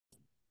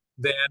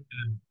Then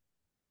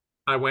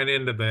I went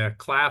into the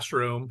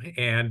classroom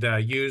and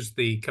used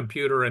the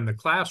computer in the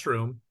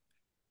classroom,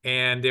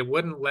 and it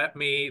wouldn't let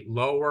me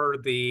lower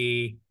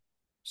the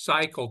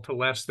cycle to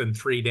less than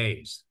 3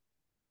 days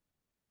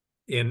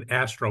in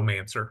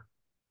Astromancer.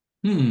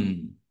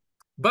 Hmm.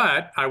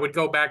 But I would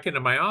go back into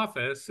my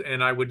office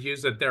and I would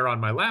use it there on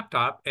my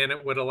laptop, and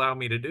it would allow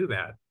me to do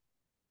that.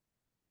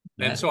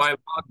 And That so is, I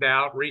logged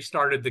out,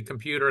 restarted the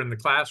computer in the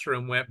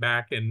classroom, went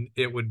back, and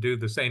it would do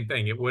the same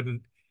thing. It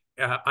wouldn't,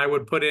 I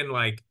would put in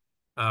like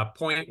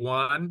point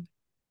one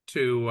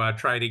to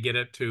try to get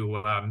it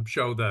to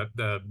show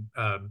the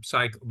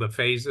cycle, the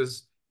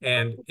phases,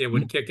 and it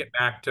would kick it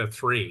back to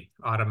three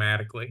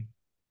automatically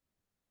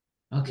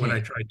when I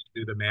okay. tried to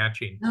do the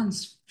matching.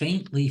 Sounds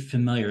faintly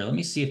familiar. Let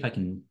me see if I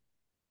can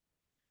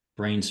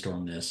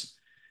brainstorm this.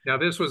 Now,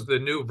 this was the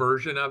new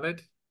version of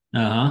it.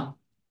 Uh-huh.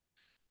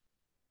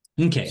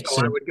 Okay, So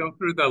I so would go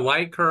through the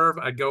light curve,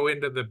 I'd go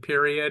into the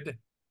period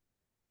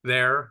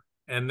there,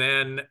 and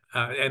then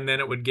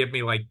it would give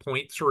me like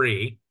point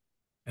 0.3.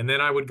 And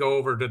then I would go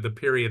over to the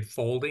period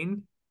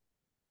folding.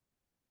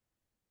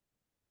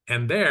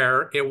 And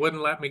there, it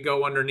wouldn't let me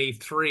go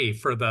underneath 3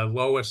 for the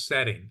lowest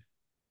setting.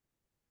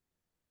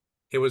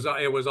 It was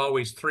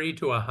always 3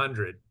 to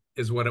 100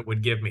 is what it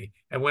would give me.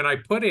 And when I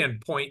put in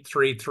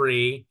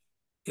 0.33,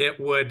 it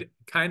would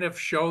kind of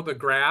show the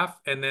graph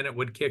and then it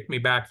would kick me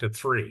back to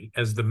 3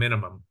 as the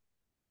minimum.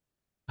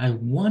 I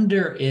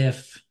wonder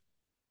if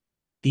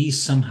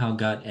these somehow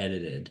got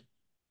edited.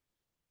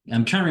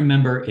 I'm trying to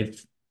remember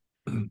if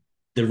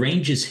the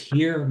ranges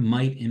here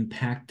might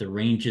impact the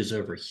ranges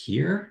over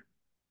here.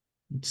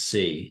 Let's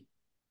see.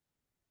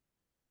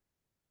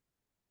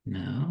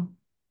 No.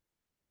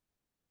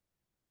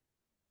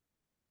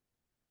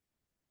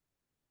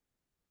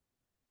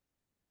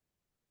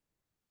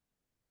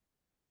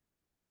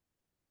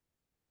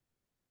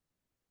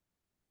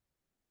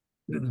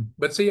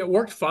 But see, it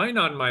worked fine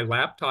on my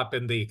laptop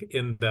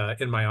in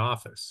my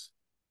office.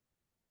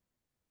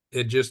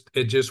 It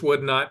just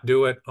would not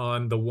do it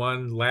on the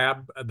one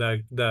lab,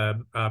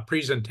 the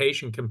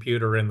presentation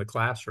computer in the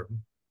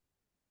classroom.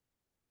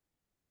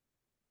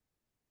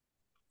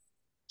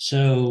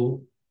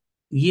 So,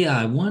 yeah,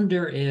 I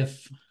wonder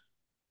if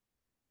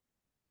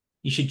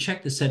you should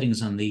check the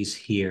settings on these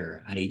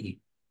here. I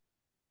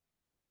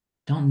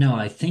don't know.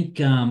 I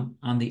think on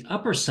the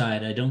upper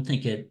side, I don't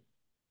think it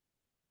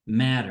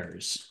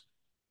matters.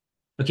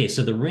 Okay,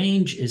 so the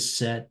range is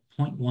set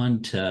zero point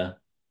 0.1 to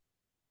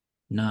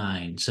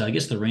 9. So I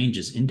guess the range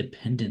is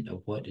independent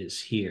of what is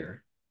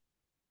here.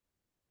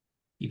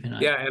 Even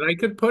I Yeah, and I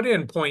could put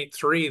in point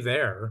 0.3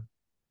 there.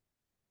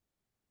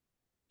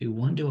 do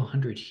 1 to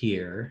 100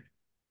 here,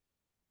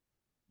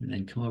 and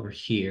then come over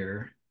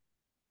here.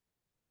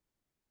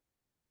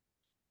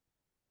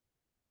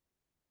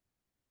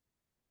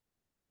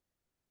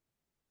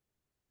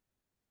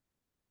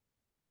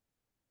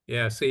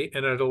 Yeah, see,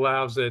 and it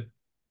allows it.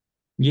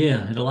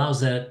 Yeah, it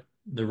allows that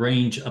the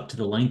range up to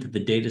the length of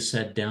the data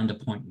set down to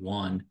zero point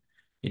 0.1.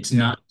 It's Yeah.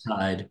 not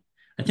tied.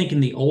 I think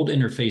in the old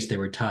interface they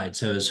were tied.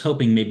 So I was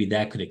hoping maybe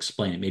that could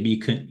explain it. Maybe you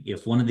couldn't,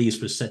 if one of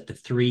these was set to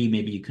 3,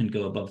 maybe you couldn't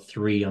go above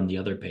 3 on the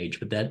other page,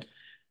 but that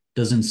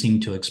doesn't seem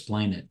to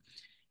explain it.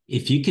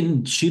 If you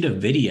can shoot a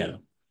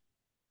video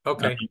uh,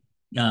 Okay.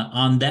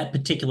 on that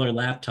particular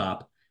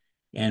laptop,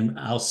 and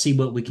I'll see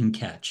what we can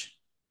catch.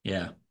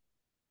 Yeah.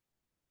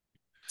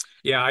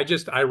 Yeah,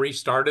 I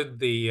restarted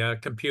the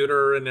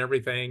computer and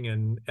everything,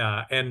 and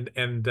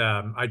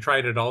I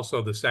tried it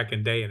also the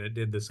second day, and it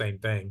did the same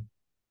thing.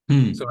 So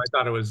Hmm. I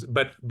thought it was,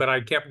 but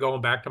I kept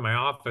going back to my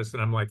office,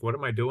 and I'm like, what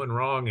am I doing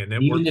wrong? And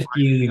it Even worked if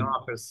fine in the you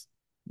office.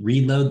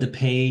 reload the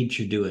page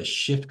or do a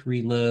shift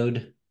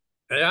reload.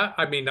 Yeah,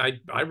 I mean,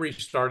 I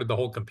restarted the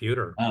whole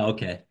computer. Oh,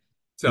 okay.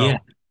 Yeah. So,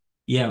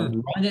 Yeah.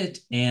 hmm, Run it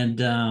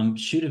and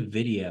shoot a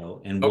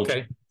video and we'll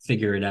okay.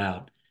 figure it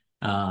out.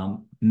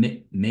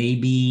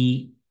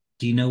 Maybe,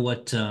 do you know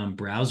what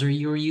browser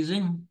you were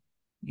using?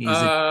 Is it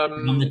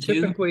on the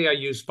two? Typically I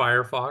use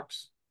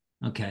Firefox.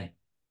 Okay.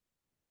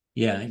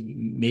 Yeah,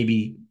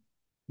 maybe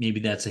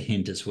that's a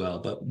hint as well.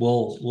 But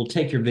we'll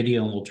take your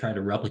video and we'll try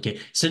to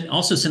replicate. Send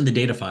the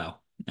data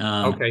file.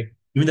 Okay.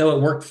 Even though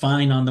it worked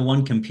fine on the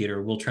one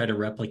computer, we'll try to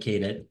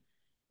replicate it.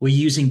 We're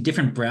using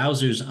different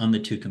browsers on the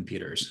two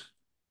computers.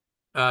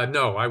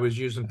 No, I was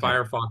using Okay.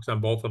 Firefox on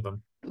both of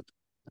them.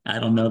 I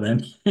don't know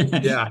then.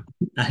 Yeah,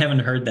 I haven't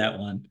heard that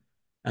one.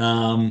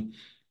 Um,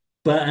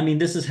 but I mean,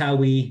 this is how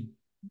we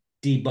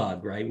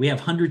debug, right? We have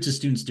hundreds of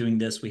students doing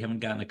this. We haven't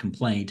gotten a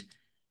complaint.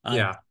 Uh,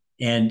 yeah.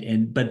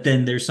 and but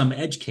then there's some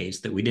edge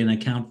case that we didn't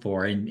account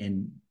for,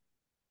 and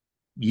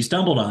you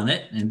stumbled on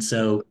it. And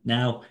so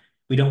now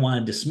we don't want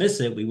to dismiss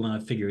it. We want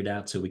to figure it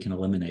out so we can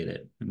eliminate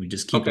it. And we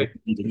just keep Okay.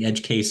 eliminating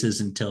edge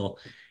cases until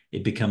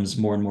it becomes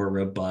more and more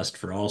robust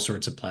for all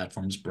sorts of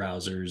platforms,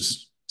 browsers,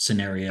 Yeah.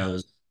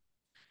 scenarios.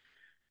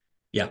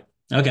 Yeah.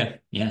 Okay.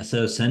 Yeah.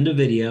 So send a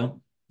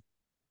video.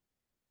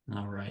 All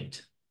right. All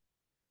right.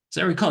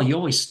 So I recall you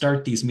always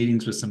start these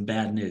meetings with some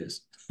bad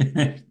news.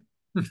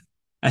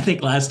 I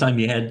think last time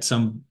you had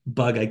some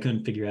bug I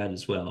couldn't figure out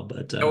as well,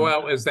 but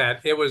Well, is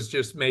that it was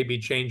just maybe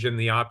changing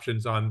the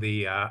options on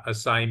the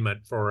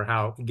assignment for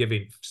how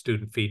giving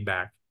student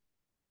feedback.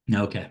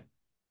 okay.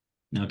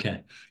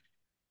 Okay.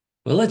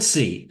 Well, let's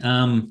see.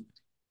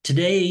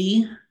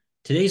 Today,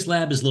 today's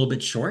lab is a little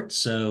bit short,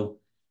 so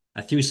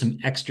I threw some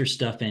extra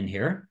stuff in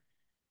here.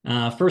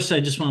 First, I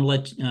just want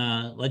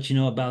to let you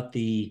know about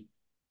the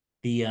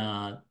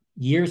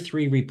year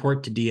three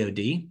report to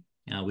DoD.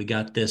 We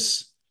got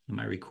this. Am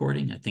I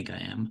recording? I think I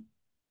am.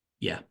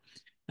 Yeah.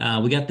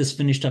 We got this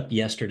finished up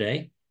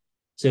yesterday.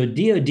 So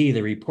DoD,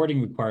 the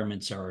reporting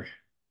requirements are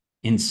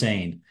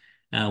insane.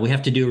 We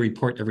have to do a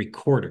report every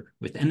quarter.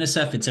 With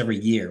NSF, it's every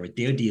year. With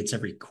DoD, it's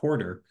every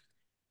quarter,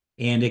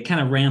 and it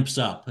kind of ramps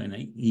up.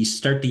 And you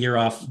start the year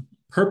off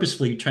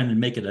purposefully trying to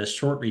make it a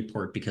short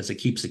report because it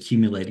keeps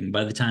accumulating.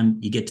 By the time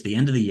you get to the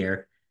end of the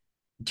year,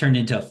 it turned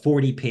into a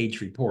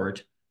 40-page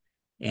report.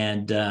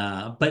 And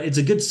but it's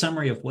a good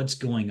summary of what's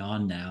going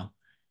on now.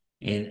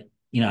 And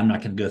I'm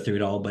not going to go through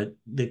it all, but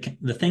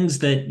the things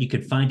that you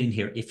could find in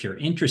here, if you're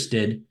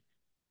interested,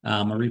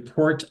 a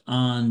report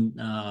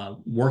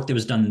on work that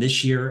was done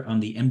this year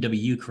on the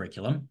MWU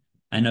curriculum.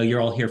 I know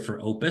you're all here for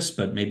OPIS,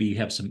 but maybe you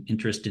have some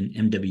interest in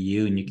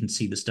MWU and you can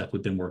see the stuff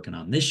we've been working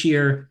on this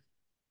year,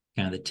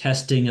 kind of the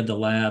testing of the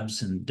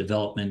labs and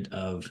development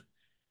of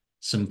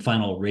some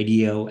final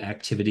radio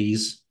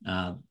activities.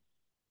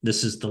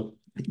 This is the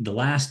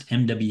last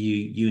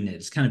MWU unit.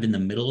 It's kind of in the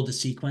middle of the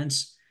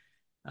sequence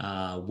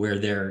where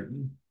they're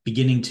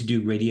beginning to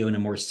do radio in a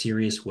more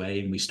serious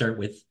way. And we start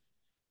with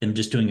them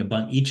just doing a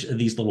bunch. Each of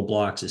these little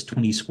blocks is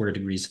 20 square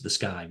degrees of the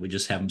sky. We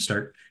just have them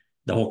start.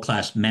 The whole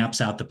class maps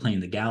out the plane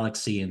of the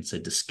galaxy, and it's a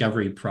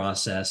discovery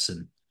process.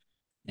 And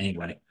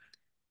anyway,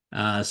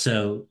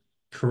 so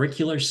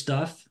curricular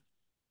stuff.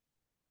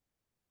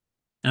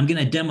 I'm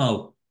going to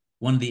demo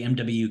one of the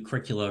MWU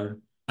curricular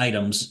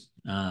items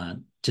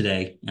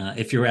today.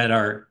 If you're at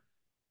our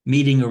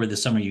meeting over the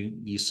summer,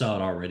 you saw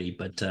it already,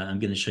 but I'm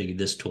going to show you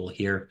this tool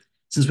here.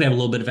 Since we have a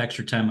little bit of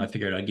extra time, I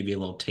figured I'd give you a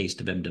little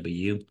taste of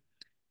MWU.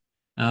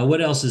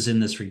 What else is in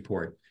this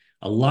report?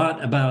 A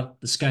lot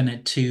about the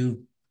Skynet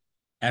 2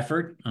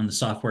 effort on the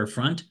software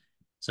front.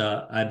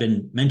 So I've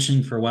been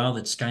mentioning for a while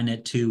that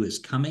Skynet 2 is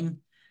coming.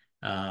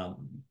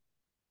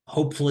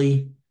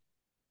 Hopefully,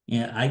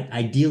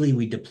 ideally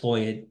we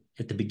deploy it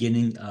at the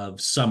beginning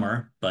of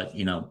summer, but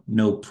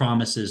no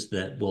promises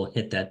that we'll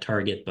hit that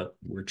target, but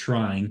we're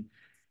trying.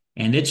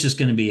 And it's just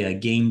going to be a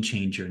game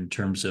changer in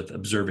terms of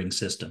observing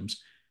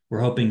systems. We're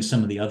hoping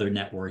some of the other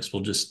networks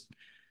will just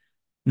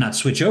not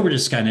switch over to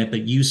Skynet,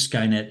 but use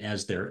Skynet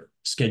as their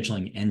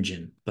scheduling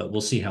engine. But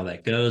we'll see how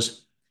that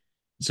goes.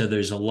 So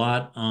there's a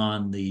lot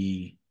on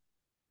if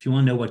you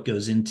want to know what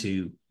goes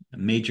into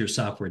major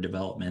software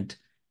development,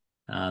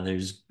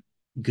 there's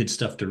good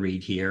stuff to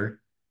read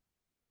here.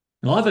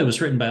 A lot of it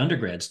was written by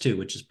undergrads too,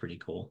 which is pretty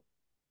cool.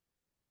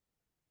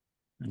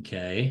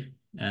 Okay.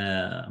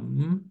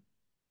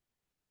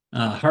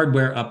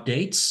 Hardware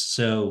updates.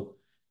 So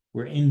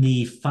we're in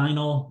the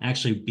final,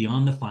 actually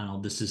beyond the final,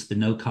 this is the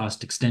no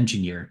cost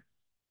extension year.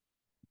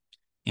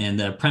 And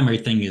the primary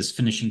thing is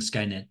finishing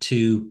Skynet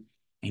 2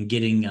 and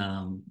getting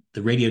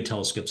the radio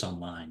telescopes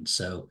online.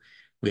 So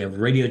we have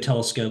radio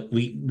telescope.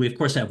 We of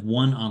course have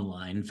one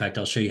online. In fact,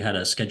 I'll show you how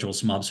to schedule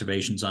some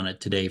observations on it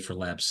today for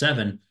Lab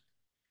 7.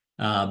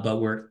 But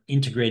we're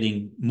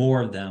integrating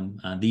more of them.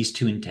 These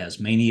two in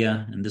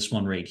Tasmania, and this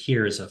one right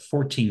here is a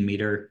 14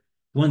 meter.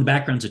 The one in the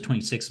background is a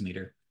 26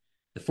 meter.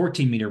 The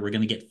 14 meter, we're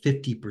going to get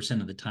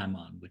 50% of the time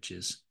on, which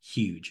is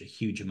huge, a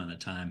huge amount of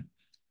time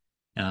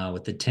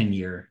with the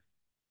 10-year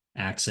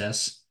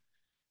access.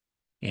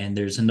 And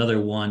there's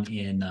another one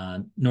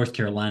in North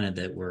Carolina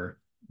that we're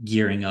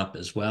gearing up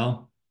as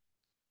well.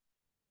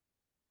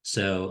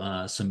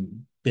 So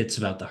some bits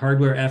about the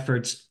hardware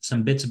efforts,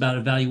 some bits about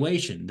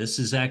evaluation. This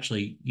is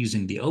actually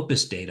using the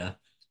OPIS data.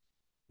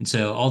 And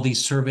so all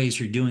these surveys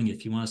you're doing,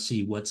 if you want to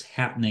see what's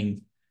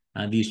happening,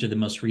 these are the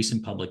most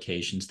recent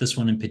publications. This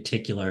one in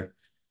particular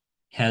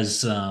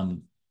has the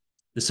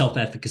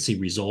self-efficacy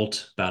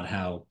result about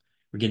how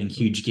we're getting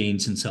huge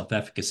gains in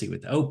self-efficacy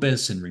with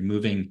OPIS and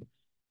removing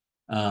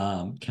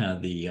kind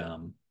of the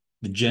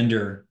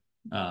gender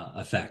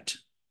effect,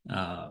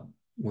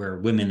 where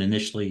women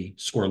initially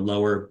score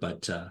lower,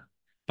 but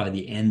by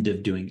the end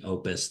of doing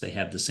OPIS, they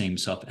have the same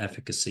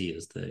self-efficacy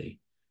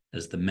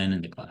as the men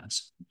in the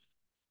class.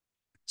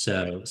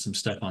 So some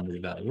stuff on the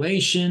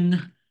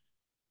evaluation,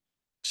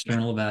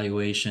 external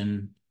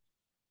evaluation.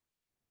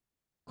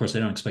 Of course, I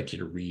don't expect you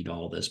to read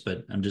all this,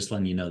 but I'm just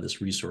letting you know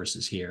this resource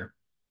is here.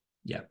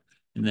 Yeah.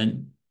 And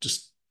then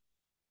just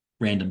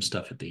random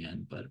stuff at the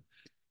end, but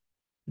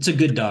it's a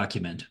good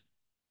document.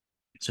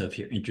 So if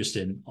you're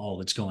interested in all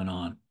that's going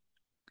on.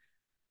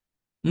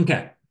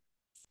 Okay.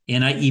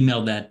 And I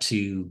emailed that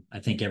to, I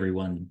think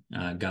everyone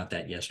got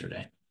that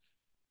yesterday.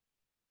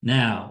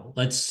 Now,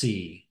 let's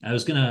see.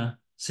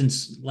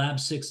 Since Lab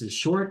 6 is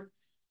short,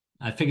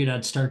 I figured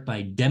I'd start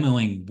by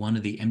demoing one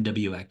of the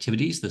MW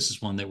activities. This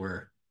is one that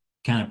we're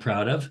kind of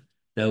proud of.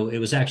 though it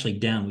was actually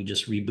down. We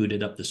just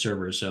rebooted up the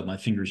server, so my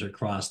fingers are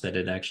crossed that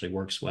it actually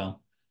works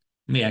well.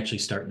 Let me actually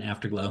start an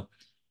Afterglow.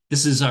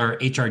 This is our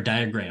HR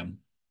diagram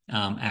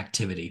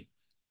activity.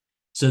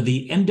 So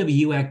the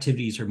MWU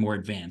activities are more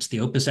advanced. The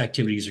OPIS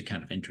activities are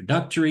kind of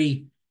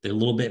introductory. They're a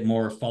little bit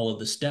more follow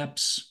the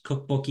steps,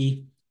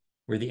 cookbooky,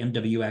 where the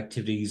MWU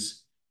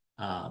activities,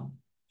 um,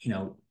 you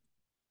know,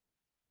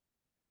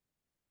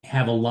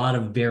 have a lot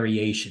of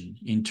variation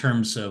in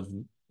terms of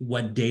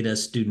what data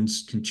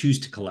students can choose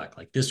to collect.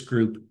 Like this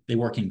group, they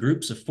work in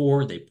groups of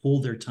 4, they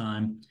pool their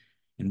time,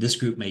 and this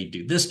group may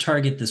do this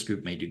target, this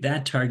group may do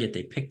that target,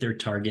 they pick their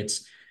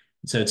targets.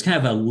 So it's kind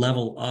of a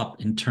level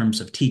up in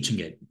terms of teaching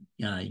it.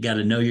 You got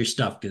to know your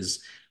stuff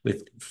because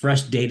with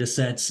fresh data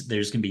sets,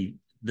 there's going to be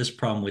this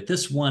problem with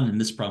this one and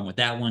this problem with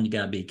that one. You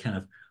got to be kind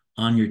of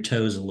on your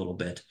toes a little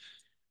bit.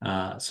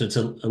 So it's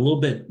a little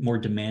bit more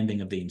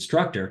demanding of the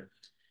instructor,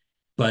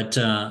 but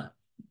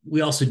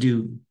we also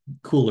do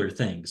cooler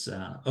things.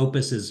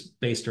 Opus is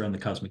based around the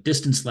cosmic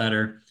distance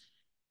ladder.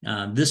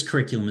 This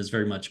curriculum is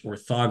very much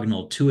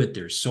orthogonal to it.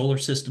 There's solar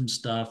system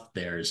stuff.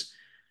 There's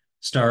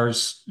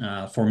stars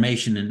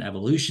formation and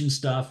evolution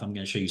stuff. I'm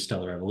going to show you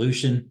stellar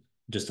evolution,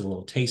 just a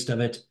little taste of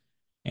it.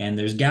 And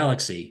there's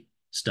galaxy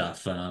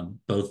stuff,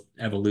 both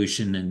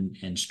evolution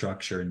and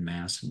structure and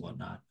mass and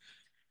whatnot.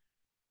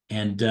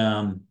 And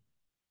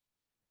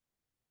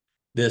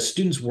the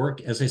students work,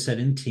 as I said,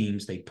 in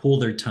teams. They pool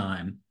their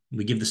time.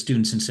 We give the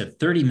students, instead of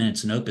 30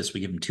 minutes in Opus, we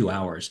give them 2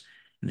 hours.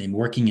 And then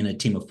working in a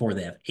team of 4,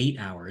 they have 8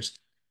 hours.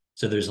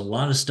 So there's a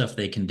lot of stuff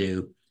they can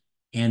do.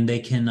 And they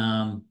can,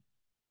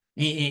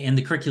 and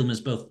the curriculum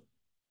is both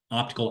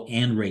optical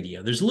and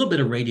radio. There's a little bit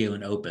of radio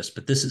in Opus,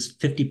 but this is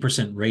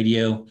 50%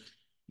 radio.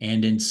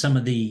 And in some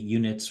of the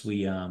units,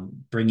 we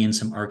bring in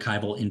some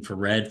archival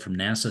infrared from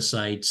NASA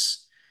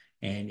sites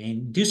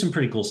and do some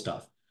pretty cool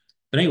stuff.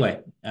 But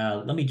anyway,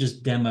 let me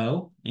just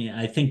demo.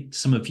 I think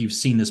some of you've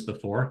seen this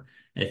before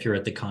if you're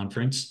at the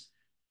conference.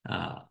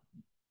 I'm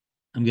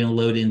going to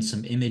load in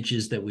some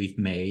images that we've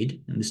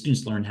made, and the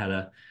students learn how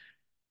to.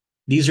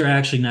 These are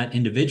actually not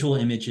individual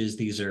images.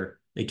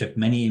 They took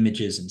many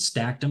images and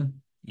stacked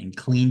them and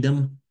cleaned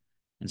them.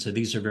 And so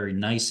these are very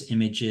nice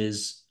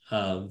images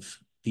of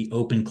the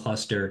open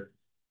cluster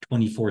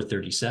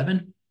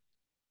 2437.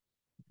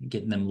 I'm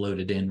getting them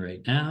loaded in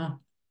right now.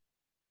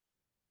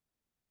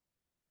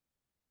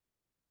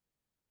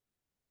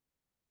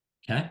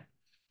 Okay.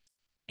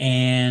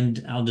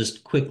 And I'll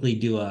just quickly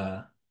do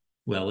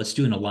let's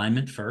do an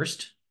alignment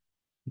first.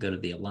 Go to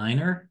the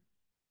aligner,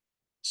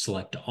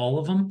 select all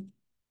of them.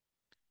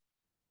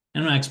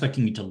 I'm not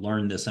expecting you to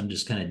learn this. I'm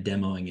just kind of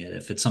demoing it.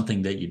 If it's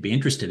something that you'd be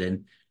interested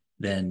in,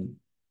 then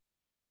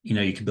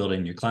you can build it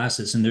in your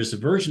classes. And there's a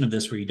version of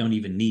this where you don't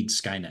even need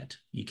Skynet.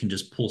 You can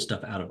just pull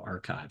stuff out of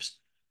archives.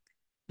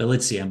 But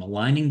let's see, I'm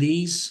aligning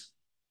these.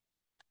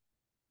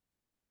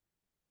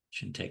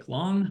 Shouldn't take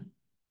long.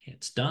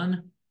 It's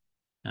done.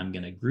 I'm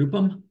going to group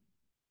them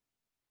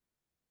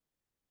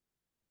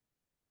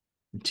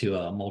into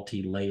a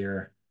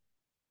multi-layer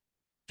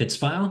fits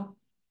file.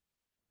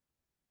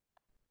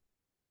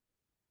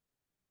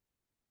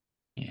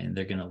 And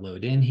they're going to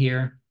load in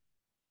here.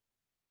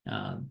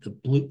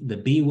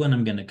 The B one,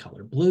 I'm going to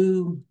color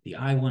blue. The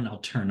I one, I'll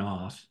turn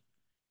off.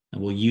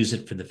 And we'll use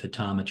it for the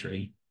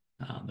photometry.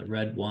 The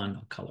red one,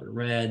 I'll color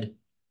red.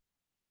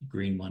 The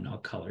green one, I'll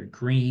color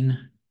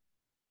green.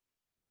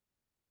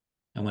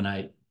 And when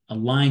I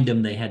aligned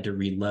them, they had to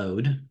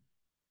reload.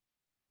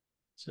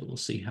 So we'll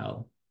see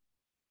how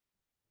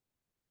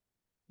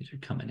these are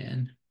coming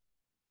in.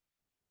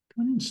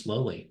 Coming in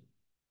slowly.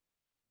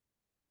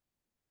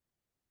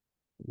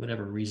 For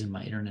whatever reason,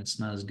 my internet's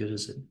not as good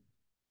as it.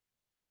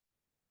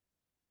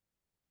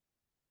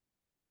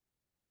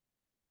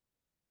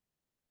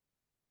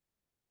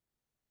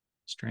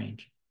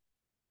 Strange.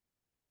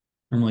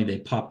 Normally they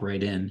pop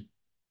right in.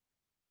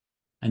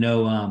 I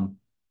know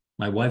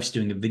my wife's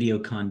doing a video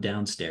con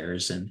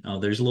downstairs, and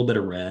there's a little bit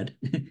of red.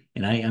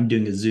 And I'm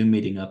doing a Zoom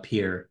meeting up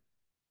here,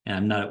 and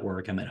I'm not at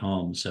work, I'm at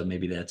home. So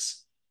maybe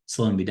that's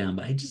slowing me down,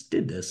 but I just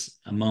did this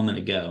a moment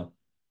ago.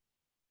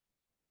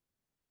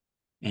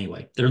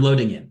 Anyway, they're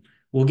loading in.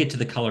 We'll get to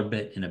the color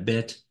bit in a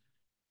bit.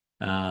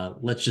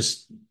 Let's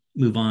just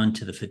move on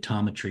to the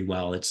photometry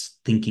while it's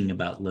thinking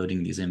about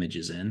loading these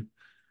images in.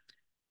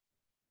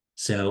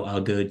 So I'll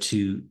go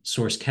to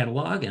source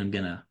catalog, and I'm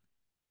going to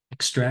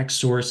extract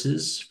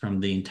sources from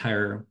the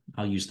entire,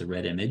 I'll use the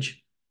red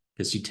image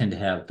because you tend to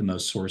have the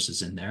most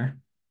sources in there.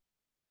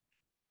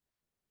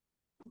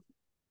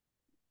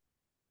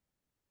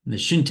 And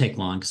this shouldn't take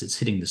long because it's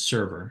hitting the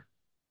server,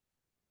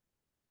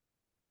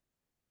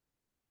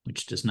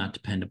 which does not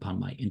depend upon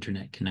my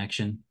internet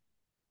connection.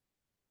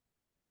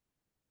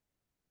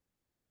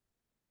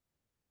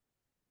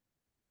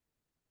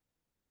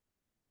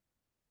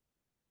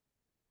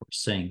 For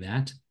saying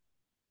that.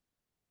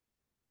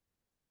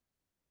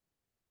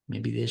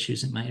 Maybe the issue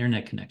isn't my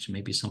internet connection.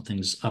 Maybe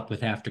something's up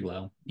with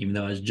Afterglow, even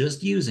though I was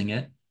just using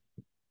it.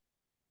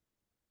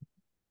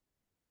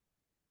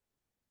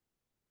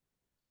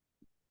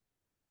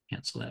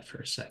 Cancel that for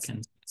a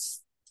second.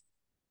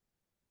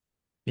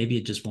 Maybe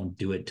it just won't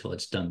do it till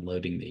it's done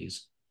loading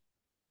these.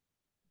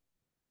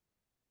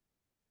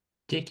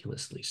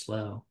 Ridiculously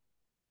slow.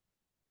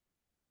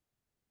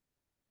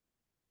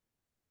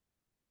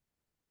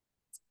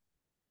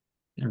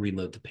 I'm gonna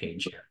reload the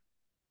page here.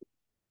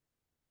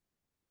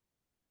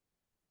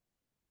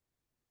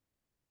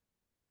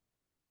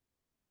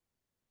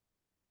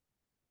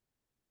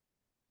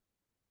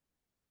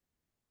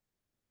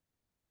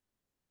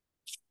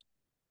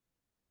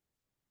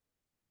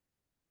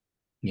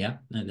 Yeah,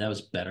 that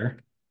was better.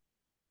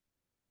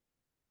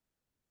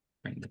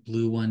 Bring the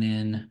blue one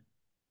in.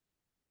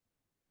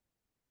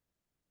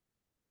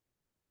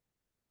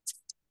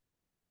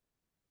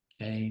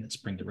 Okay, let's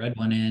bring the red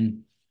one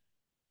in.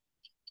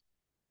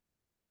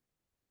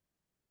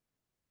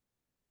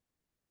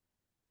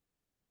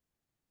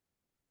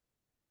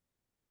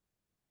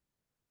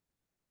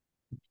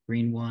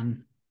 Green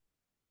one.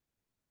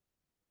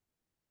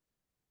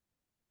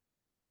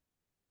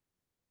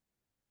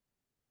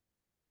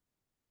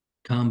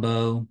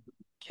 Combo.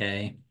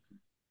 Okay.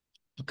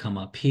 I'll come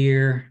up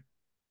here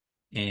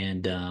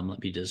and let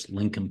me just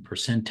link them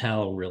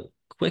percentile real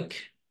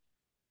quick.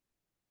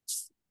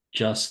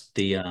 Just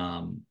the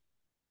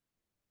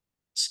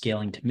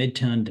scaling to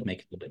midtone to make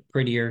it a little bit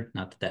prettier.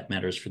 Not that that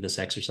matters for this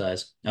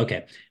exercise.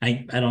 Okay,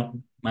 I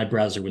don't, my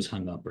browser was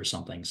hung up or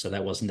something, so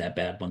that wasn't that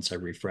bad once I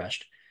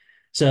refreshed.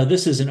 So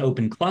this is an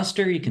open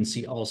cluster. You can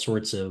see all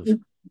sorts of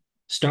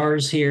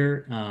stars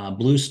here,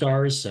 blue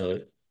stars,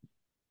 so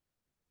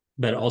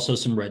but also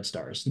some red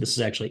stars. This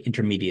is actually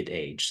intermediate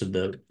age. So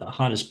the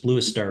hottest,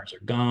 bluest stars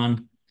are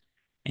gone,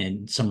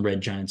 and some red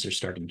giants are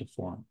starting to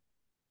form.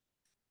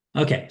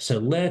 Okay, so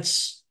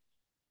let's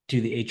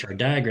do the HR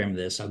diagram of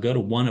this. I'll go to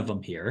one of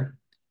them here.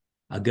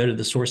 I'll go to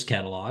the source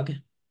catalog,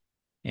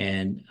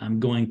 and I'm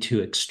going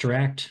to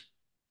extract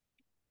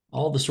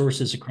all the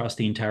sources across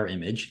the entire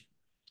image.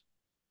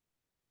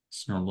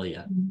 It's normally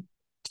a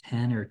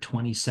 10 or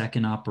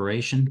 20-second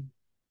operation.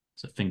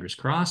 So fingers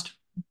crossed.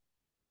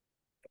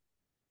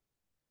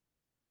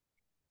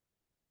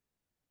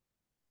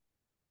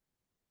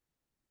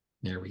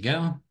 There we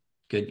go.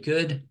 Good,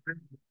 good.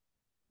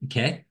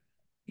 Okay.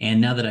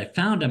 And now that I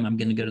found them, I'm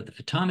going to go to the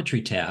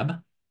photometry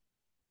tab.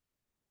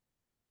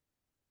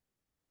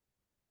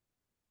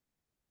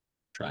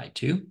 Try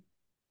to.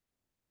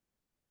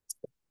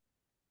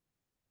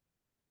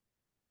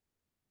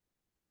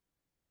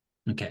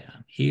 Okay,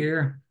 I'm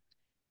here.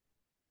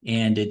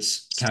 And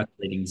it's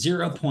calculating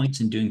 0 points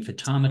and doing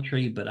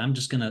photometry, but I'm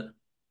just going to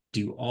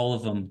do all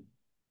of them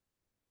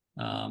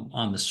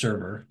on the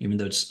server, even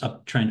though it's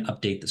trying to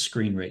update the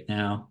screen right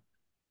now.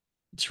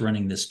 It's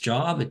running this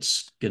job.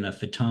 It's going to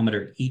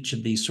photometer each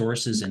of these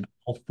sources in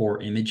all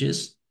 4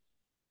 images.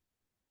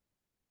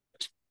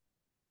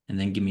 And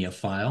then give me a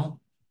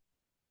file.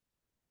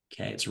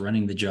 Okay, it's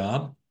running the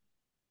job.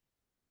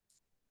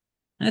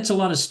 That's a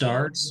lot of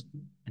stars.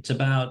 It's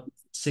about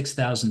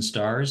 6,000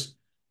 stars.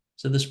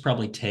 So this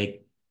probably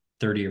take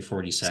 30 or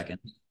 40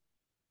 seconds.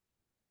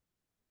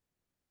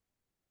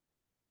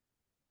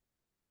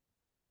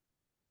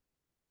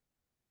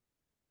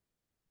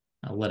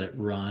 I'll let it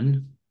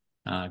run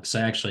because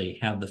I actually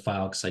have the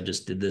file because I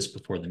just did this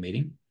before the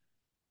meeting.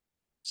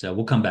 So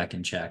we'll come back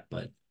and check,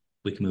 but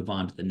we can move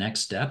on to the next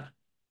step.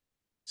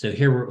 So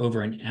here we're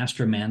over in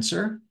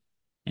Astromancer,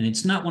 and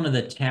it's not one of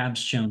the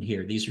tabs shown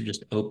here. These are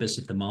just OPIS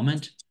at the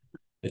moment.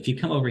 If you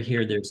come over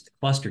here, there's the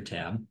cluster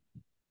tab.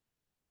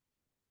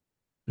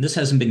 And this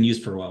hasn't been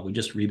used for a while. We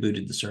just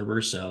rebooted the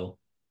server, so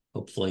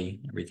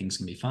hopefully everything's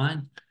gonna be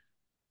fine.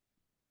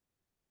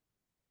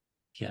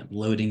 Okay, I'm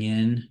loading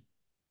in.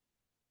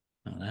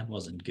 Oh, that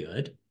wasn't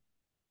good.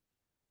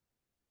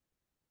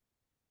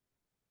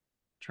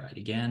 Try it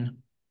again.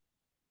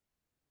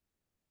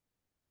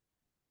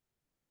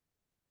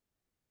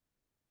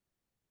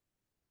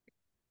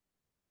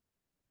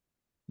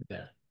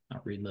 Yeah,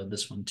 I'll reload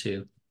this one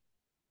too.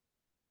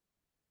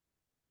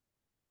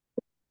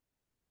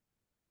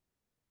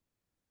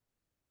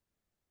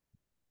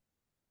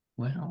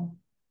 Well,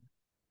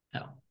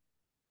 oh.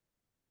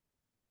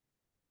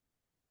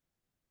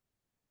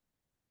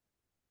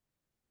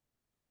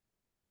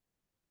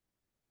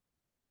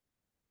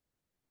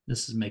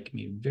 This is making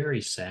me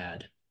very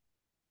sad.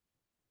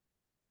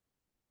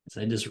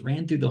 So I just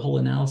ran through the whole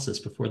analysis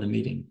before the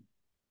meeting.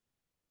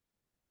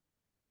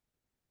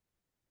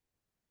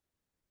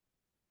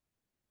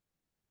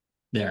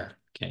 There,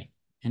 okay.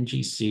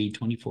 NGC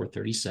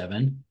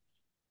 2437.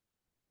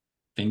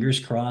 Fingers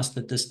crossed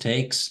that this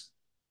takes.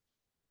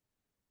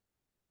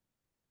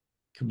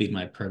 Could be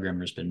my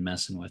programmer's been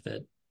messing with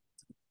it.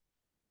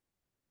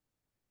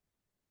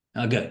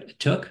 Oh, good. It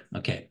took?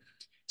 Okay.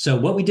 So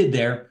what we did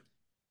there,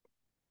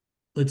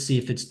 let's see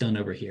if it's done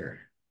over here.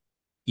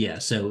 Yeah,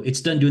 so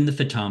it's done doing the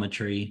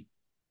photometry.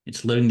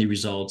 It's loading the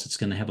results. It's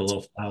going to have a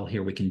little file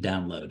here we can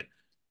download.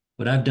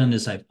 What I've done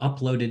is I've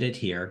uploaded it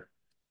here.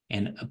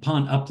 And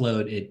upon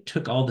upload, it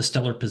took all the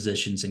stellar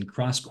positions and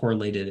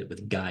cross-correlated it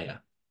with Gaia.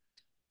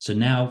 So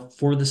now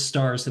for the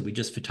stars that we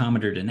just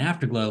photometered in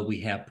Afterglow,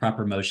 we have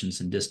proper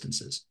motions and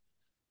distances.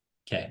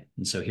 Okay,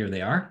 and so here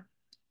they are.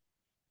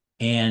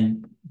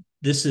 And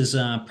this is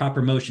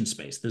proper motion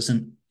space. This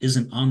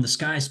isn't on the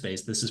sky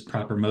space. This is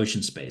proper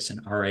motion space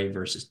in RA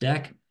versus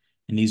DEC.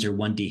 And these are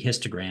 1D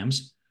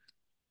histograms.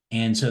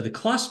 And so the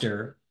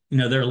cluster,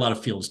 there are a lot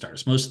of field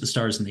stars. Most of the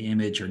stars in the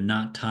image are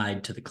not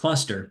tied to the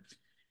cluster,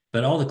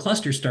 but all the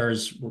cluster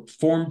stars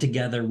formed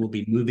together will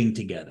be moving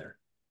together.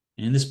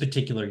 And in this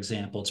particular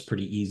example, it's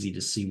pretty easy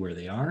to see where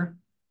they are.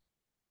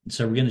 And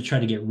so we're going to try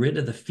to get rid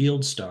of the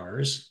field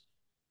stars,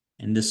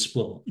 and this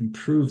will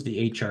improve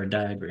the HR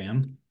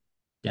diagram.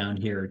 Down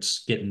here,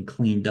 it's getting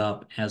cleaned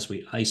up as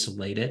we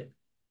isolate it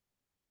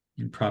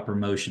in proper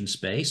motion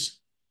space.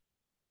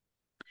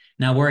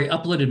 Now, where I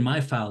uploaded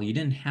my file, you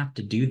didn't have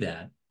to do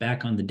that.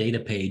 Back on the data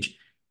page,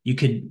 you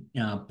could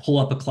pull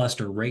up a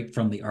cluster right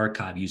from the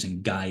archive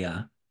using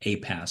Gaia,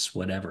 APAS,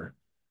 whatever.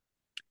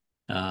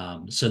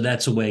 So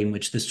that's a way in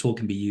which this tool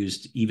can be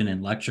used even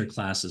in lecture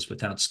classes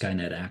without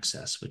Skynet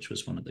access, which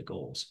was one of the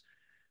goals.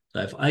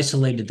 So I've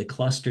isolated the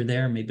cluster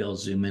there. Maybe I'll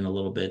zoom in a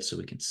little bit so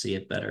we can see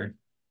it better.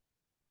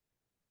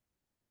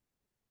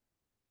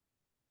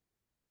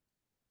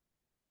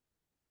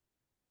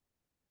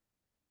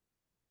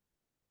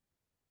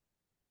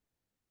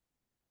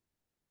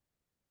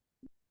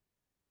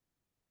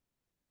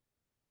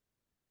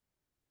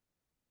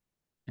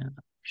 Yeah,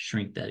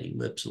 shrink that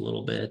ellipse a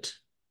little bit.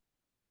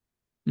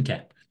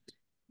 Okay.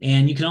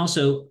 And you can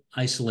also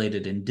isolate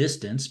it in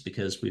distance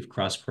because we've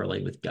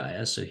cross-correlated with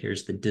Gaia. So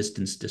here's the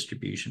distance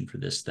distribution for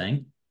this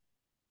thing.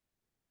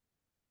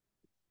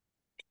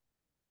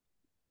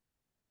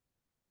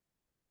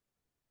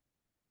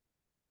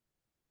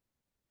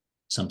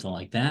 Something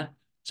like that.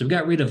 So we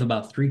got rid of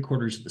about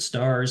 3/4 of the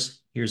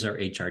stars. Here's our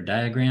HR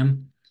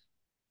diagram.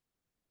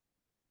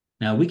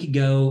 Now we could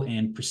go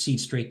and proceed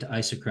straight to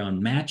isochrone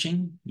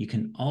matching. You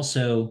can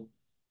also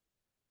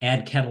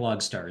add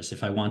catalog stars.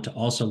 If I want to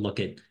also look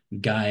at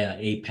Gaia,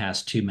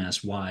 APAS,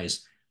 2-mass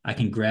Ys, I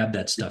can grab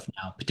that stuff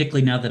now,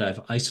 particularly now that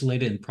I've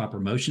isolated in proper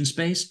motion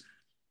space.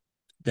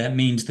 That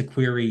means the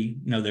query,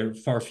 there are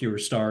far fewer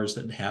stars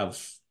that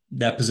have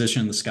that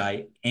position in the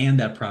sky and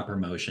that proper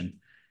motion.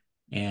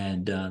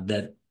 And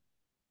that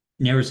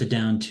narrows it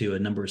down to a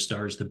number of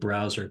stars the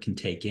browser can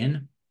take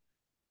in.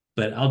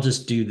 But I'll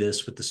just do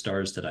this with the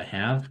stars that I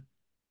have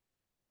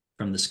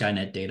from the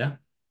Skynet data.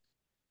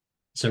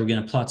 So we're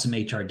going to plot some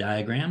HR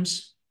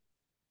diagrams.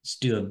 Let's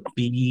do a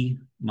B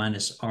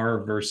minus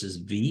R versus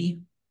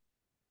V.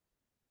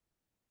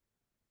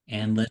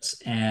 And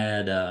let's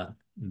add a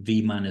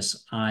V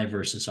minus I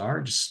versus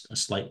R, just a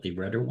slightly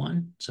redder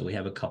one. So we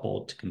have a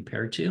couple to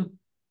compare to.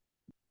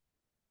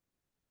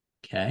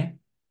 Okay.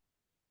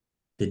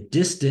 The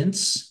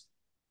distance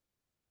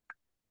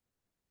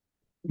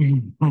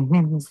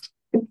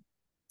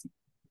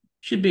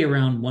should be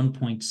around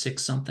 1.6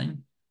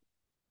 something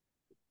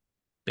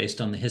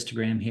based on the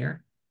histogram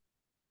here.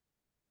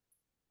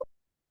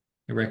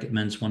 It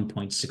recommends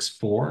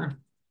 1.64,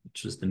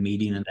 which was the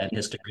median of that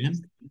histogram.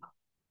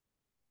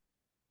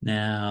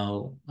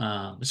 Now,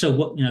 so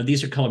what,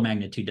 these are color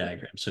magnitude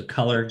diagrams. So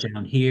color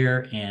down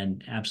here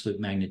and absolute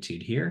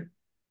magnitude here.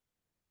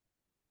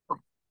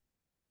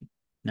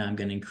 Now I'm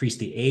going to increase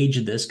the age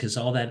of this because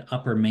all that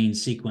upper main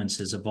sequence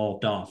has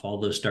evolved off. All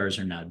those stars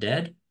are now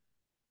dead.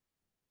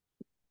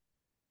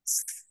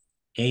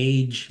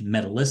 Age,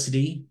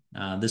 metallicity.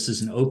 This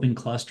is an open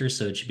cluster,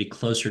 so it should be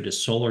closer to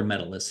solar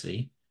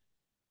metallicity.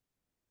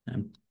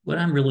 And what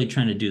I'm really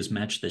trying to do is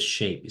match the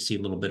shape. You see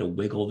a little bit of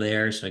wiggle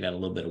there, so I got a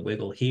little bit of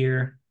wiggle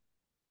here.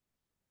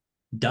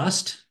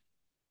 Dust.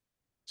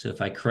 So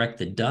if I correct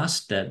the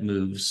dust, that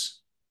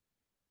moves,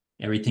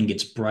 everything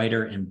gets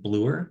brighter and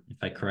bluer if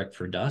I correct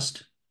for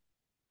dust.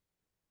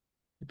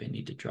 Maybe I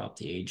need to drop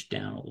the age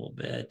down a little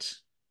bit.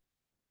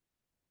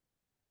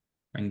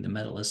 Bring the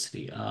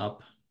metallicity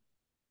up.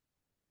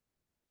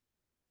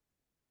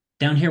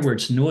 Down here where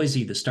it's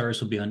noisy, the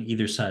stars will be on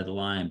either side of the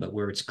line, but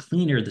where it's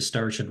cleaner, the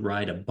stars should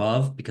ride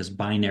above because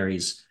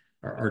binaries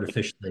are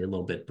artificially a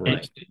little bit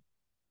bright.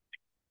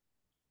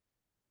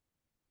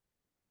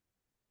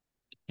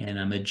 And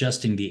I'm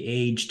adjusting the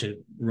age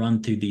to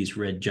run through these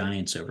red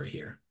giants over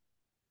here.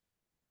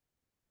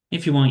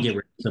 If you want to get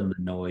rid of some of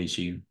the noise,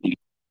 you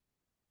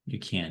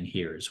can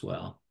here as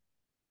well.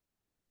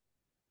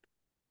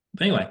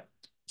 But anyway,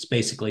 it's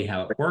basically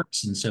how it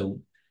works. And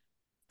so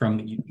from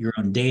your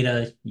own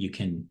data, you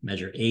can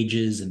measure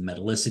ages and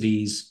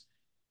metallicities.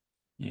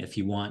 If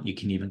you want, you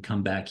can even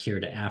come back here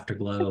to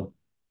Afterglow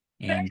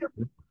and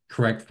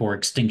correct for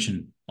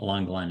extinction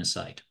along the line of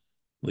sight,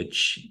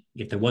 which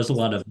if there was a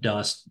lot of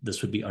dust,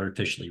 this would be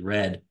artificially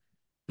red.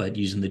 But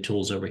using the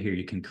tools over here,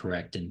 you can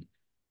correct and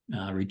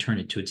return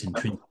it to its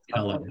intrinsic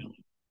color,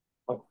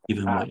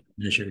 even what you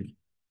measured.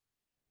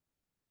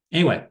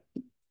 Anyway,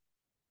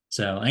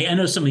 so I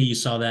know some of you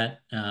saw that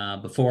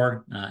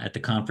before at the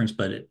conference,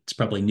 but it's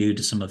probably new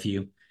to some of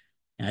you.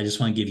 And I just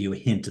want to give you a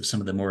hint of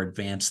some of the more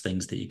advanced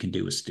things that you can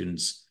do with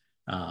students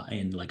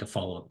in like a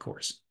follow-up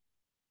course.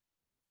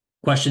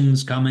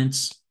 Questions,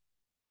 comments?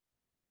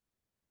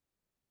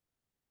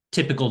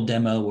 Typical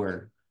demo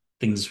where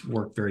things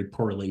work very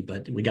poorly,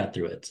 but we got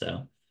through it.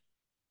 So,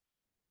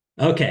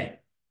 okay.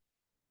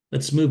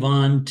 let's move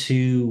on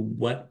to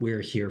what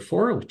we're here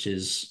for, which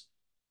is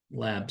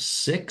Lab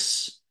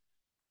 6.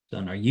 It's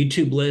on our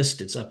YouTube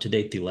list. It's up to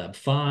date through Lab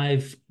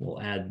 5.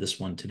 We'll add this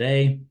one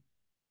today.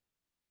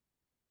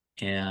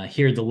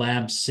 Here are the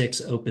Lab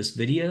 6 Opus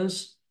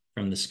videos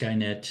from the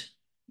Skynet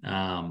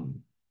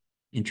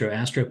Intro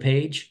Astro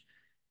page.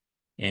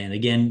 And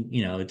again,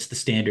 it's the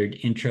standard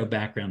intro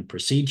background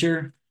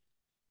procedure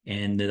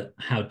and the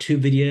how-to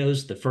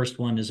videos. The first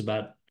one is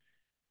about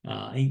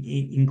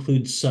it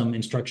includes some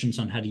instructions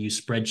on how to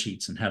use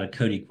spreadsheets and how to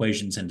code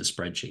equations into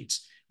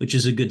spreadsheets, which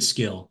is a good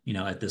skill,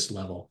 at this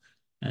level.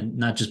 And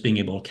not just being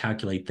able to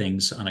calculate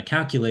things on a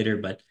calculator,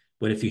 but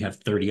what if you have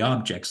 30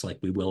 objects like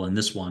we will in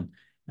this one?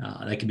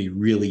 That can be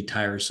really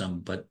tiresome,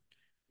 but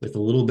with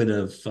a little bit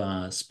of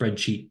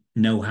spreadsheet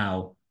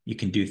know-how, you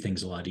can do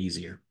things a lot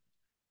easier.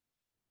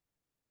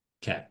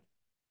 Okay,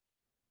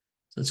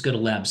 so let's go to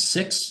Lab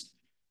 6.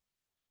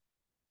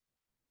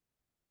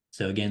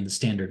 So again, the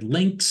standard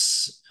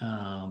links.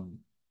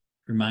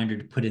 Reminder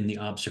to put in the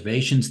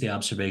observations. The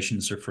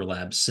observations are for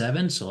Lab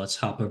 7. So let's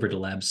hop over to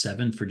Lab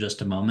 7 for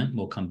just a moment.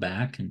 We'll come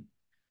back and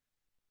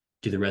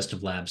do the rest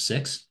of Lab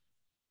 6,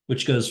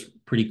 which goes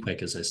pretty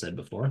quick, as I said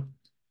before.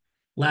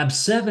 Lab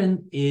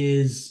 7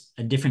 is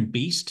a different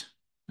beast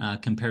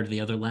compared to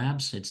the other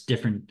labs. It's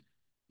different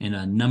in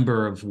a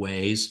number of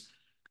ways.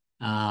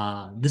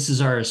 This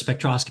is our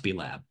spectroscopy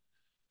lab.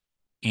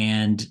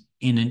 And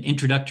in an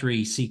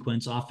introductory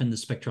sequence, often the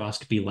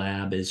spectroscopy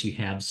lab is you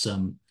have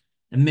some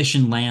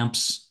emission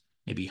lamps,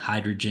 maybe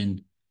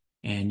hydrogen,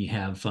 and you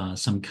have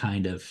some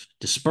kind of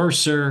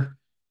disperser,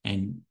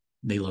 and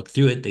they look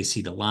through it, they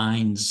see the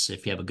lines.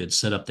 If you have a good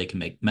setup, they can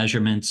make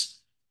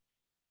measurements.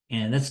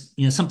 And that's,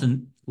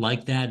 something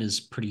like that is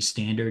pretty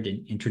standard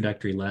in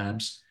introductory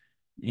labs.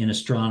 In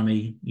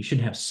astronomy, you should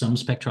have some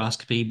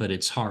spectroscopy, but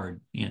it's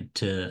hard,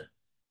 to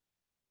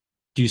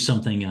do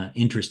something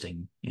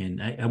interesting.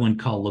 And I wouldn't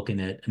call looking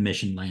at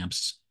emission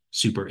lamps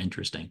super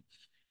interesting.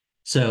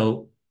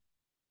 So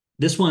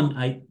this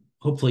one,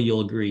 hopefully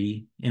you'll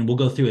agree, and we'll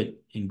go through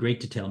it in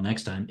great detail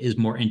next time, is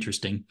more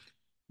interesting.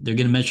 They're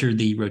going to measure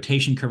the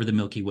rotation curve of the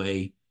Milky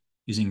Way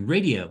using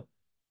radio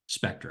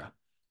spectra.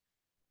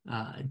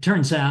 It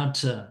turns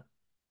out,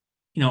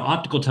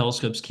 optical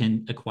telescopes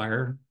can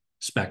acquire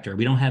spectra.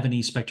 We don't have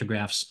any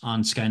spectrographs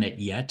on Skynet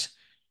yet.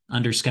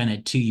 Under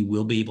Skynet 2, you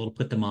will be able to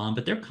put them on,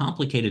 but they're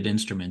complicated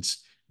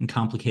instruments and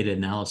complicated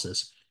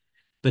analysis.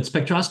 But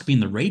spectroscopy in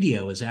the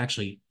radio is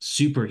actually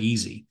super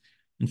easy.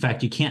 In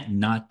fact, you can't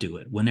not do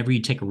it. Whenever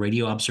you take a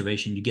radio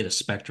observation, you get a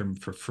spectrum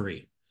for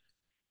free.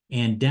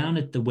 And down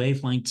at the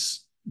wavelengths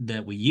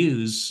that we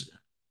use,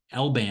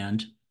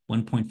 L-band,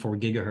 1.4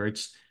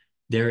 gigahertz,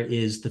 there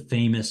is the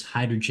famous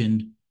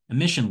hydrogen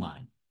emission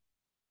line.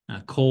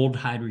 Cold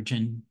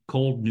hydrogen,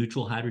 cold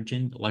neutral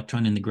hydrogen,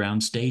 electron in the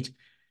ground state.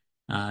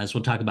 As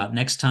we'll talk about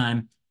next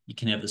time, you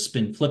can have the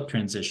spin flip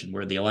transition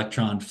where the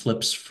electron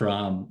flips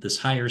from this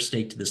higher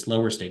state to this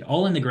lower state,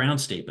 all in the ground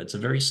state, but it's a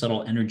very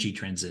subtle energy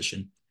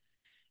transition.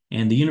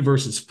 And the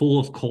universe is full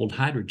of cold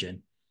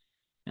hydrogen.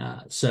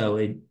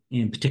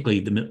 Particularly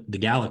the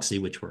galaxy,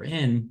 which we're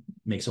in,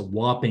 makes a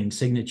whopping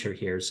signature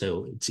here.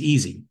 So it's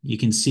easy. You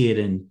can see it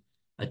in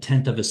a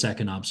tenth of a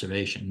second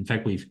observation. In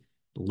fact, we've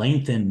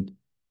lengthened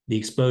the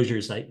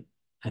exposures, I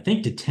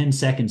think, to 10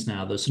 seconds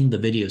now, though some of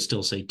the videos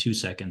still say 2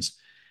 seconds,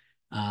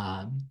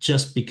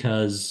 just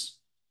because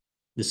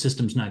the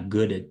system's not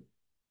good at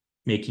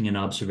making an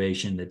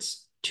observation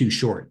that's too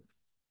short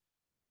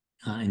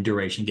in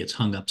duration, gets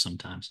hung up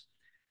sometimes.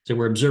 So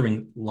we're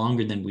observing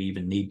longer than we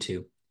even need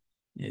to.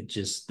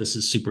 This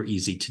is super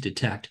easy to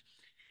detect.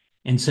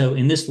 And so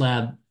in this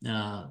lab,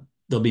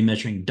 they'll be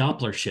measuring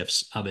Doppler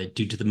shifts of it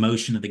due to the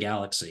motion of the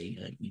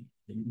galaxy.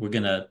 We're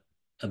going to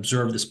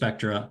observe the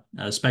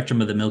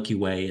spectrum of the Milky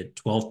Way at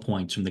 12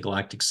 points from the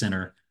galactic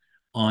center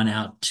on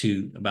out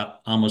to about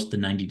almost the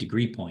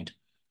 90-degree point.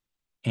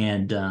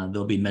 And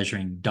they'll be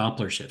measuring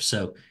Doppler shifts.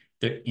 So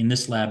in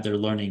this lab, they're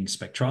learning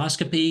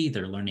spectroscopy,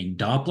 they're learning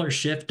Doppler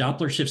shift.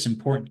 Doppler shift's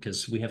important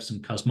because we have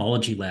some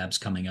cosmology labs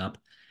coming up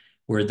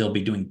where they'll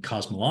be doing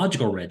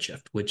cosmological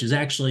redshift, which is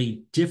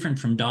actually different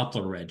from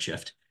Doppler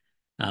redshift.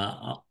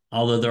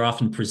 Although they're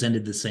often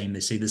presented the same,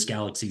 they say this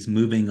galaxy's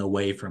moving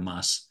away from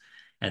us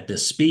at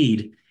this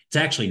speed. It's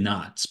actually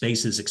not.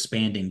 Space is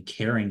expanding,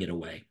 carrying it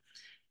away.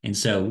 And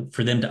so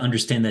for them to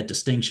understand that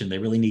distinction, they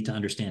really need to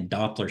understand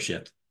Doppler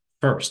shift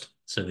first,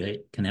 so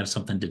they can have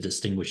something to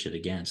distinguish it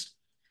against.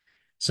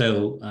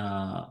 So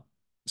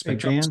Hey,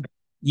 Dan,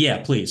 yeah,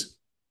 please.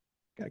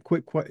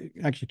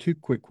 actually two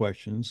quick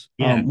questions.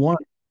 Yeah. One,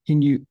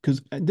 can you,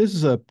 because this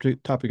is a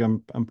topic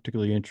I'm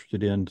particularly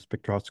interested in,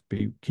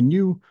 spectroscopy. Can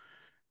you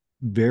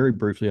very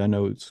briefly, I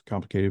know it's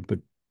complicated, but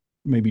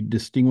maybe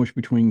distinguish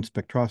between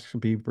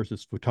spectroscopy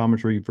versus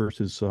photometry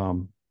versus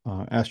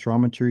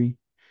astrometry?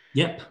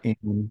 Yep.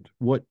 And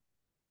what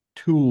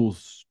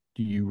tools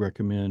do you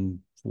recommend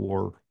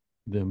for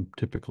them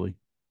typically?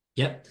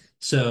 Yep.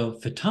 So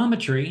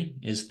photometry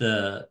is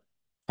the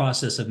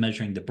process of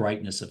measuring the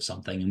brightness of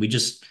something. And we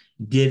just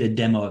did a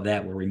demo of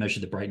that where we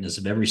measured the brightness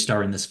of every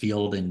star in this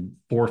field in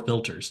 4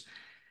 filters.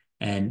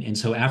 And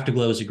so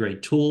Afterglow is a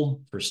great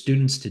tool for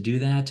students to do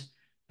that.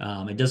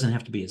 It doesn't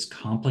have to be as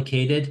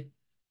complicated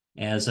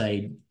as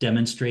I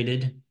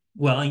demonstrated.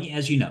 Well,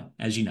 as you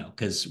know,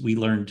 because we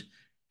learned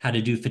how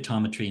to do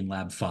photometry in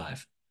Lab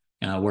 5,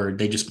 where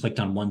they just clicked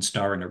on one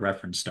star and a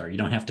reference star. You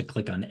don't have to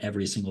click on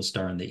every single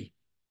star in the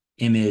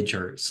image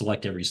or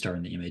select every star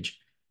in the image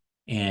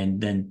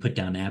and then put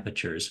down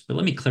apertures. But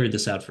let me clear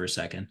this out for a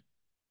second.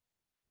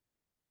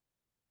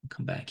 I'll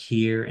come back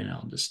here and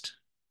I'll just,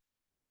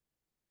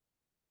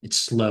 it's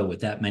slow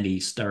with that many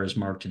stars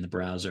marked in the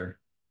browser.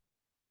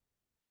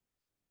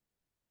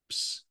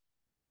 Oops.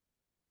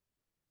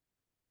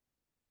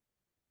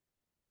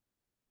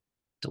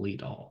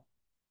 Delete all.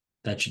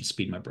 That should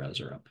speed my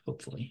browser up,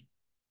 hopefully.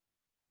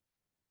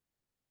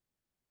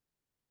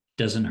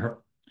 Doesn't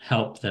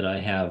help that I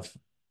have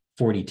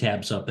 40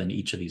 tabs up in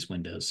each of these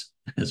windows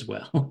as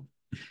well.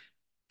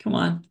 Come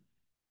on.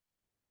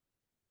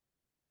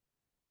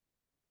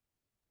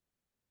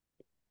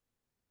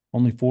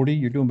 Only 40?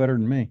 You're doing better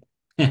than me.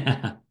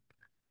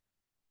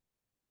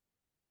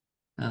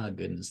 Oh,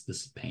 goodness,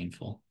 this is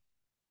painful.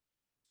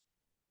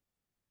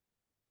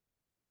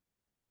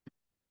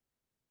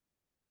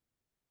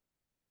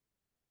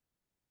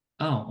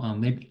 Oh,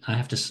 maybe I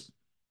have to.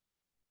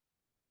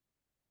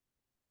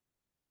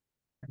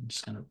 I'm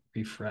just going to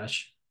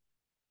refresh.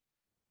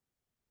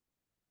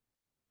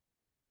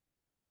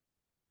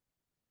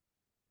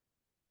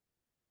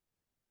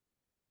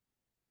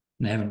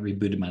 And I haven't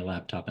rebooted my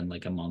laptop in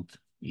like a month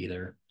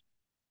either.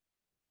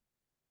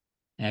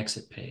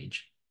 Exit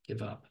page.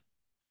 Give up.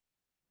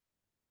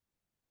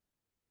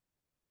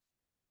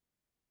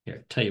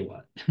 Here, tell you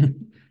what.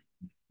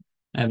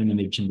 I have an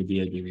image in the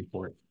VOD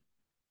report.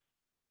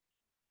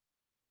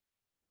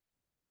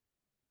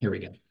 Here we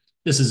go.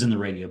 This is in the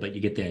radio, but you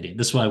get the idea.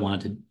 This is what I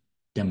wanted to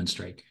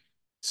demonstrate.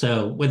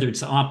 So whether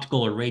it's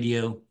optical or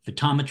radio,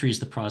 photometry is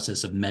the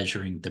process of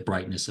measuring the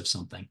brightness of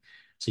something.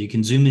 So you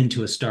can zoom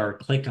into a star,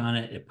 click on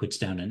it, it puts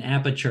down an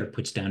aperture, it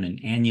puts down an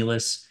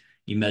annulus.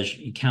 You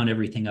measure, you count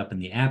everything up in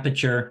the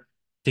aperture,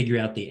 figure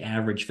out the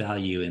average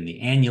value in the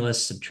annulus,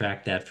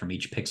 subtract that from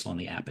each pixel in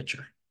the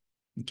aperture.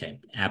 Okay,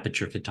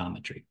 aperture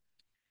photometry.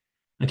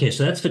 Okay,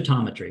 so that's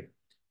photometry.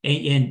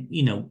 And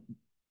you know,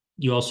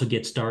 you also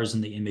get stars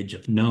in the image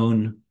of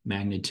known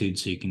magnitude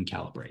so you can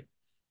calibrate.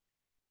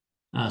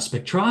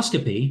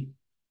 Spectroscopy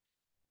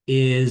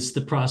is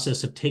the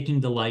process of taking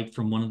the light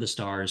from one of the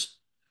stars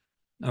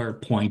or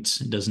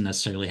points, it doesn't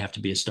necessarily have to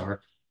be a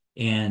star,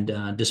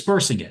 and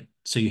dispersing it.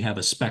 So you have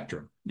a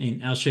spectrum.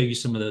 And I'll show you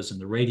some of those in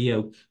the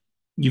radio.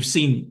 You've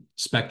seen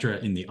spectra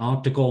in the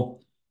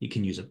optical. You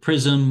can use a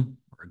prism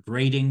or a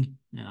grating.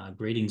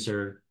 Gratings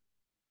are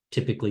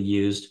typically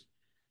used,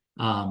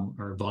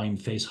 or volume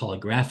phase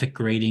holographic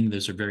grating.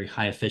 Those are very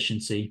high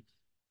efficiency.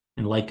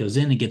 And light goes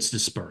in, it gets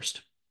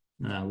dispersed,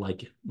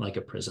 like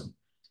a prism.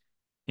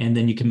 And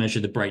then you can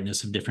measure the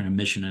brightness of different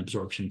emission and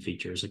absorption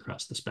features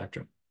across the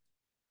spectrum.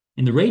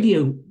 In the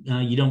radio,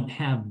 you don't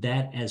have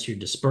that as your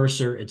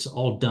disperser. It's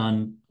all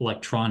done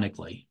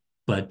electronically,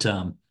 but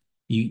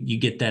you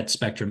get that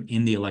spectrum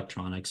in the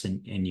electronics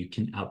and you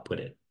can output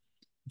it.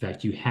 In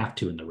fact, you have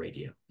to in the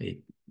radio.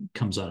 It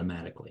comes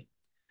automatically.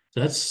 So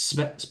that's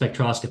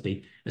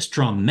spectroscopy.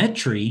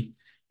 Astrometry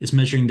is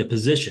measuring the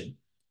position.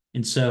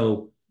 And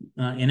so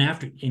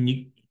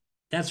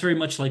that's very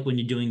much like when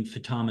you're doing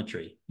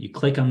photometry. You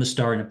click on the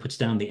star and it puts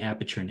down the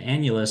aperture and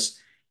annulus.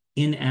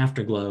 In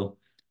Afterglow,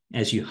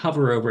 as you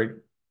hover over it,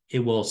 it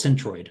will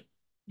centroid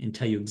and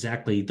tell you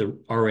exactly the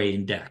RA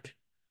and DEC.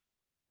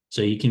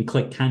 So you can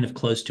click kind of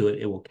close to it.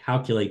 It will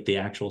calculate the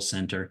actual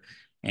center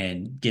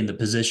and gain the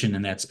position,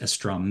 and that's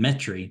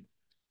astrometry.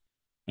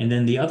 And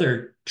then the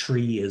other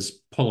tree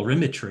is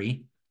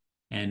polarimetry.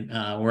 And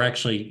we're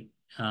actually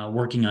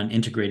working on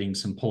integrating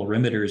some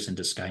polarimeters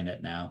into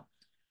Skynet now,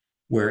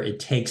 where it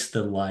takes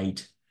the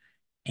light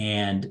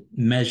and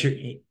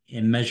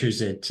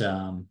measures it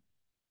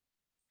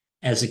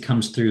as it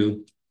comes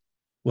through.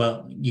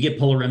 Well, you get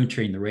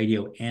polarimetry in the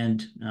radio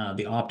and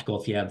the optical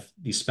if you have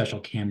these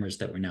special cameras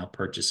that we're now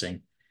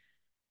purchasing,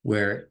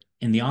 where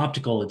in the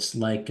optical, it's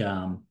like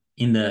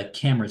in the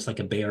camera, it's like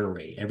a Bayer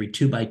array. Every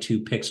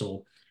 2x2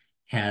 pixel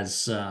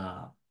has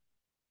kind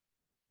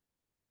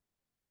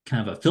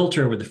of a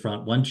filter over the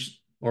front, one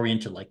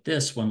oriented like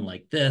this, one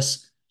like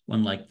this,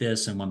 one like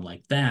this, and one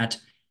like that.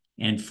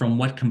 And from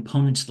what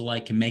components the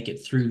light can make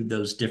it through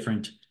those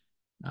different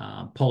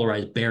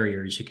polarized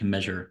barriers, you can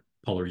measure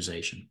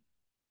polarization.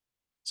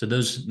 So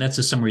that's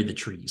a summary of the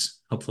trees.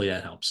 Hopefully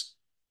that helps.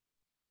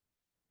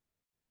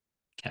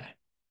 Okay.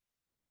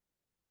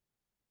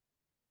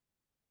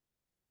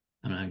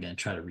 I'm going to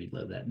try to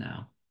reload that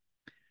now.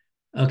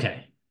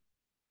 Okay.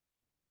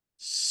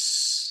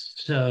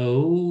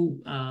 So,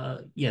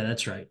 yeah,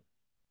 that's right.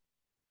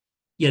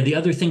 Yeah, the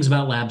other things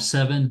about Lab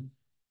 7.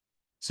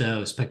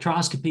 So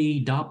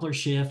spectroscopy, Doppler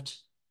shift,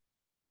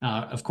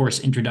 of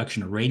course,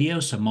 introduction to radio,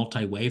 so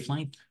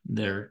multi-wavelength.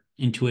 Their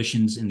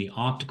intuitions in the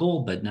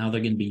optical, but now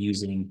they're going to be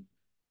using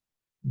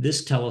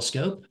this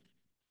telescope,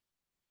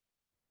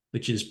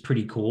 which is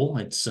pretty cool.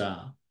 It's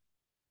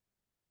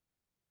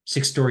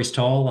 6 stories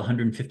tall,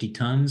 150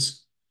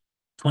 tons,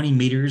 20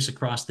 meters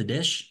across the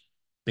dish,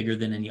 bigger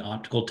than any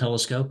optical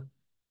telescope.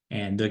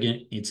 And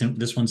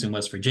this one's in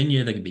West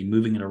Virginia. They're going to be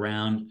moving it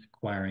around,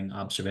 acquiring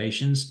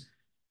observations.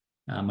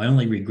 My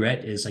only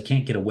regret is I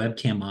can't get a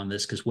webcam on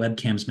this because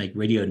webcams make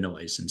radio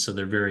noise, and so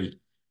they're very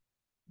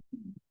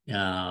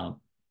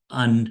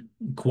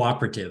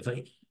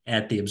uncooperative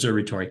at the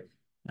observatory.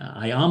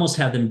 I almost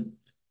had them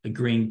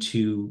agreeing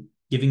to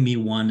giving me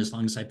one as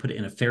long as I put it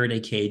in a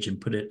Faraday cage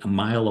and put it a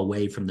mile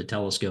away from the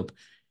telescope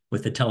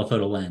with the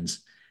telephoto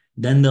lens.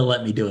 Then they'll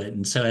let me do it.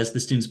 And so as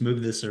the students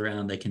move this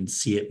around, they can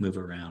see it move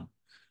around.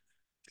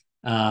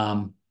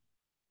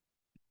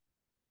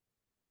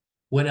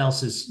 What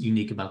else is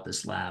unique about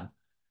this lab?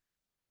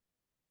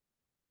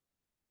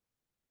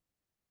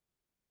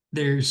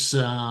 There's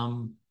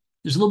a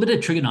little bit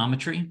of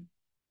trigonometry.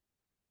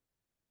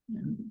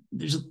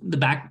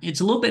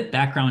 It's a little bit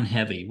background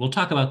heavy. We'll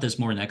talk about this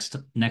more next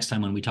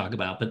time when we talk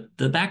about, but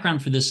the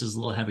background for this is a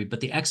little heavy, but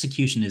the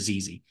execution is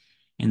easy.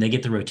 And they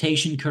get the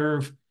rotation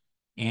curve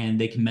and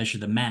they can measure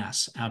the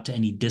mass out to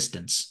any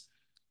distance.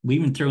 We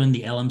even throw in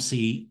the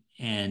LMC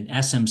and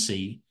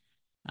SMC,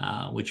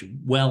 which are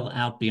well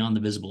out beyond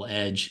the visible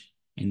edge,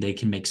 and they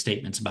can make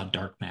statements about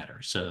dark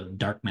matter. So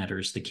dark matter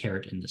is the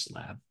carrot in this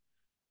lab.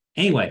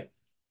 Anyway,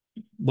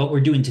 what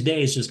we're doing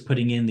today is just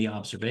putting in the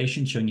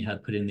observations, showing you how to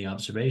put in the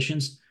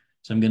observations.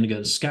 So I'm going to go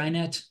to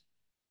Skynet.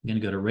 I'm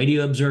going to go to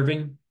radio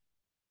observing.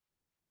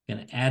 I'm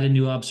going to add a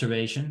new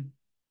observation.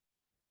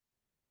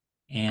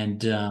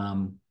 And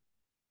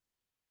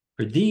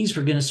for these,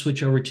 we're going to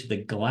switch over to the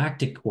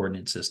galactic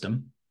coordinate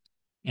system.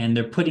 And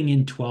they're putting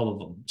in 12 of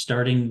them,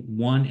 starting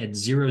one at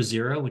 0,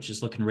 0, which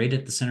is looking right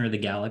at the center of the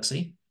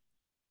galaxy.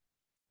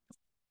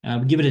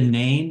 We give it a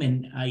name,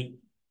 and I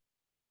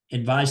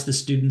advise the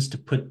students to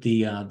put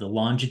the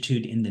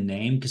longitude in the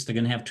name because they're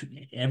going to have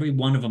every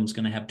one of them is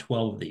going to have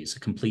 12 of these, a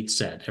complete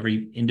set.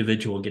 Every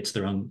individual gets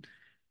their own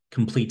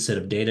complete set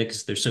of data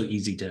because they're so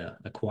easy to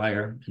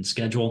acquire and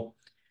schedule.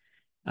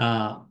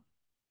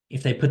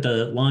 If they put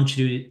the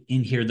longitude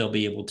in here, they'll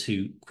be able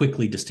to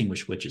quickly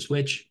distinguish which is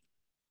which.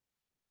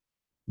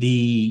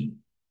 The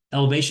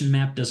elevation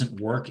map doesn't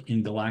work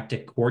in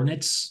galactic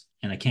coordinates,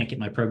 and I can't get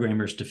my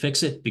programmers to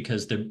fix it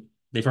because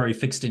they've already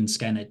fixed it in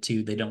Skynet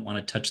 2. They don't want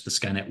to touch the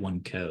Skynet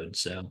 1 code,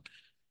 so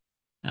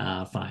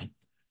fine.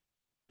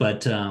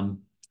 But,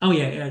 oh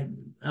yeah,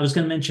 I was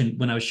going to mention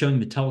when I was showing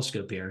the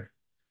telescope here,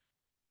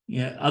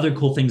 yeah, other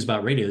cool things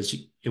about radio is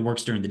it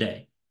works during the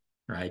day,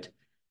 right?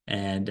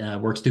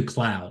 And works through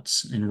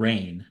clouds and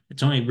rain.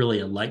 It's only really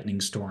a lightning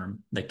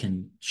storm that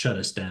can shut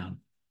us down.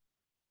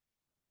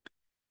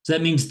 So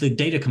that means the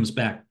data comes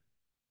back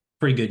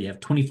pretty good. You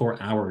have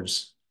 24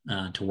 hours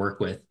to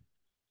work with.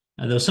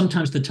 Though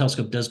sometimes the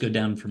telescope does go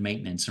down for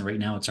maintenance, and right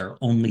now it's our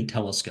only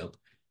telescope.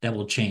 That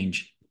will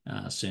change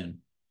soon.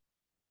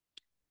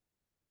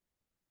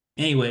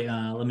 Anyway,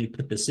 let me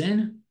put this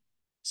in,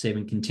 save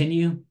and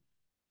continue.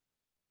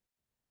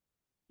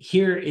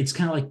 Here, it's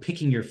kind of like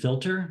picking your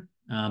filter,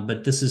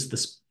 but this is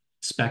the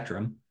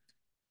spectrum.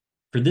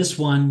 For this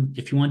one,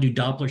 if you want to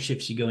do Doppler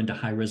shifts, you go into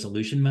high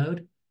resolution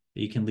mode.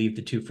 You can leave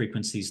the two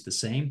frequencies the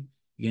same.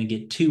 You're going to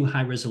get two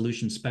high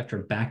resolution spectra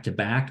back to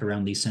back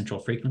around these central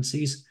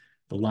frequencies.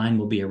 The line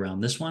will be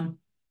around this one.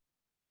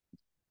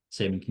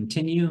 Save and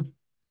continue.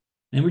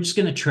 And we're just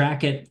going to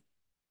track it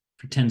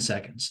for 10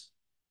 seconds.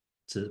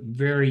 It's a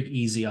very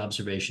easy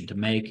observation to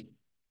make.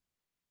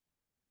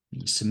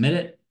 You submit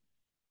it.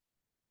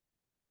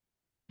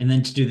 And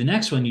then to do the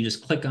next one, you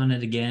just click on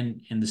it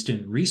again, and the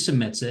student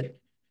resubmits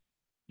it.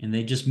 And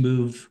they just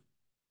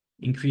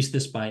increase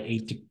this by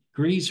 8 degrees.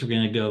 We're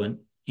going to go in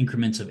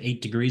increments of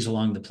 8 degrees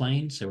along the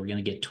plane. So we're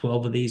going to get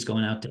 12 of these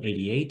going out to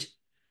 88.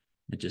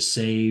 And just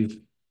save,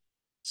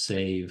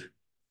 save,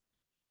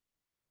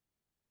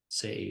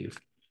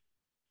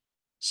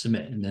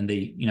 submit. And then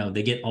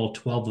they get all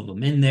 12 of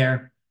them in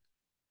there.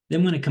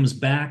 Then when it comes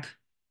back,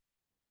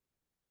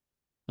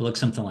 it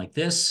looks something like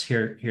this.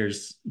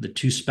 Here's the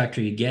two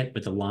spectra you get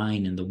with the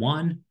line and the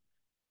one.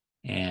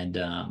 And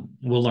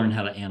we'll learn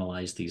how to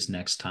analyze these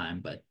next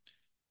time. But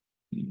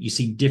you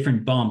see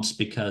different bumps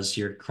because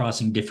you're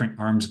crossing different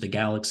arms of the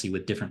galaxy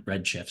with different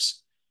redshifts.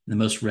 And the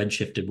most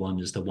redshifted one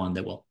is the one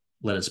that will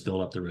let us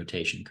build up the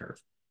rotation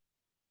curve.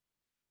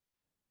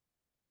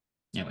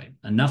 Anyway,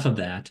 enough of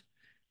that,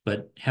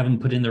 but have them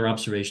put in their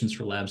observations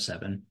for Lab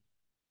 7.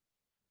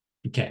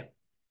 Okay.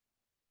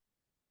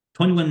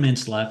 21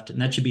 minutes left,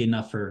 and that should be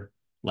enough for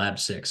Lab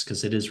 6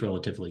 because it is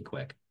relatively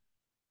quick.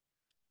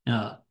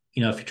 If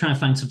you're trying to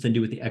find something to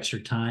do with the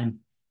extra time,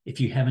 if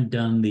you haven't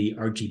done the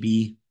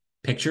RGB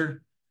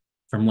picture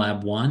from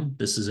Lab 1,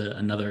 this is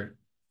another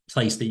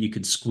place that you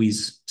could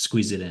squeeze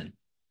it in.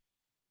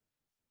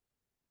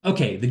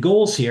 Okay, the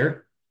goals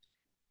here.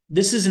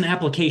 This is an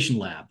application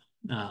lab.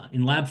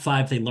 In Lab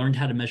 5, they learned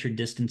how to measure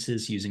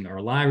distances using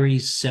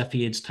R-Lyraes,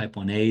 Cepheids, Type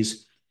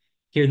 1As.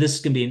 Here, this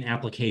is going to be an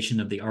application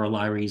of the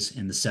R-Lyraes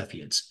and the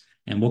Cepheids.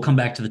 And we'll come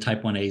back to the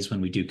Type 1As when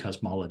we do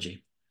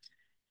cosmology.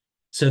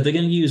 So they're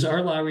going to use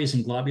R-Lyraes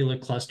and globular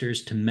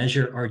clusters to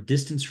measure our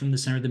distance from the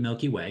center of the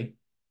Milky Way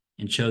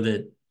and show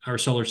that our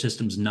solar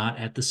system's not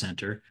at the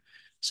center.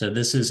 So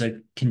this is a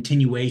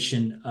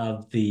continuation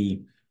of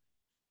the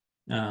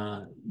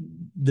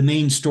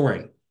main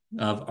story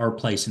of our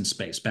place in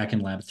space. Back in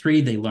Lab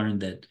 3, they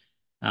learned that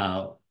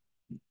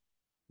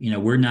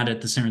we're not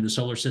at the center of the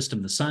solar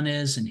system, the sun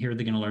is, and here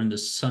they're going to learn the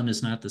sun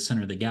is not the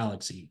center of the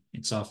galaxy.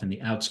 It's off in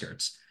the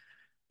outskirts.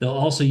 They'll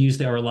also use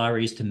the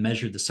aurolaries to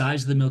measure the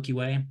size of the Milky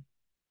Way.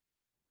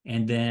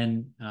 And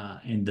then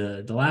in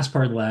the last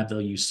part of the lab,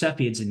 they'll use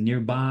Cepheids in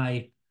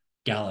nearby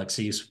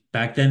galaxies.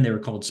 Back then, they were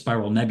called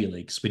spiral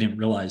nebulae because we didn't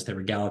realize they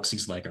were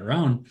galaxies like our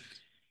own.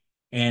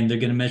 And they're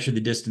going to measure the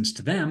distance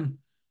to them.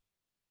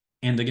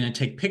 And they're going to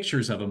take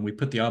pictures of them. We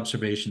put the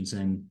observations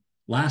in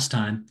last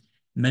time,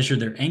 measure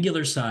their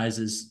angular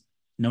sizes,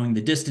 knowing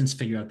the distance,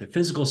 figure out their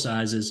physical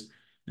sizes.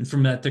 And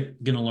from that, they're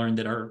going to learn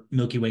that our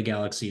Milky Way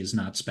galaxy is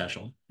not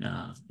special.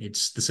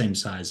 It's the same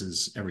size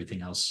as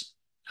everything else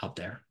out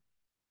there.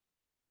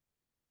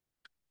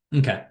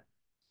 Okay.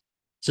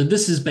 So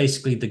this is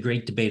basically the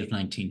great debate of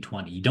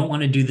 1920. You don't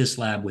want to do this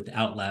lab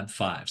without Lab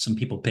 5. Some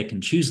people pick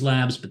and choose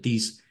labs, but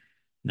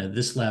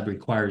this lab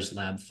requires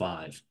Lab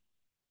 5.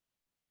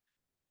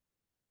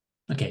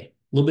 Okay,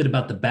 a little bit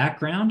about the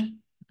background.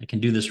 I can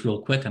do this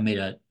real quick. I made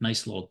a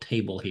nice little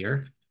table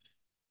here.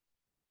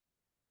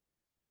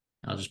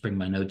 I'll just bring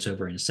my notes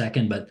over in a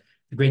second, but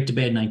the great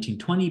debate of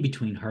 1920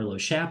 between Harlow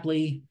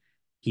Shapley,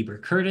 Heber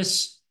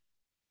Curtis,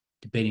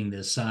 debating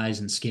the size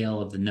and scale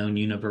of the known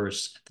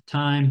universe at the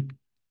time.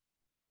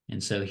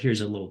 And so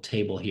here's a little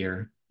table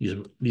here.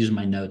 These are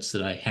my notes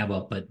that I have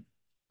up, but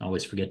I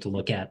always forget to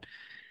look at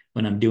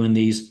when I'm doing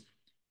these.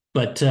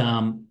 But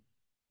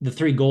the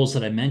three goals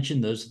that I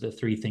mentioned, those are the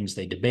three things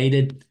they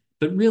debated.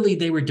 But really,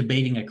 they were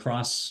debating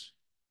across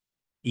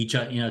each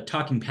other,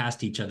 talking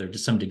past each other to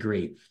some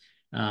degree.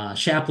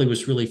 Shapley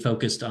was really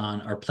focused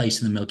on our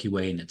place in the Milky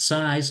Way and its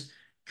size.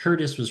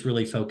 Curtis was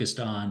really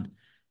focused on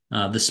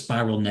the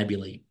spiral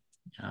nebulae.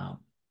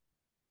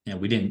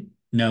 We didn't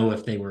know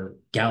if they were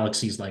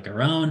galaxies like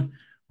our own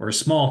or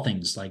small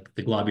things like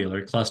the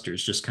globular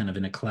clusters, just kind of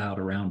in a cloud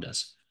around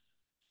us.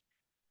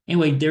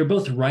 Anyway, they're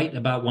both right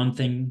about one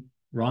thing,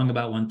 wrong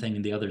about one thing,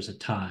 and the other's a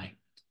tie.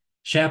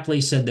 Shapley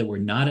said that we're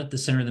not at the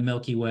center of the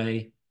Milky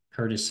Way.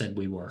 Curtis said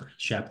we were.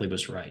 Shapley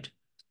was right.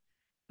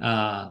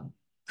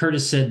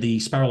 Curtis said the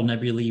spiral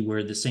nebulae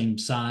were the same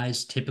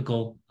size,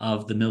 typical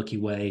of the Milky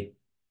Way.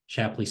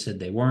 Shapley said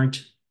they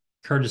weren't.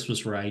 Curtis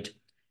was right.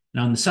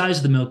 And on the size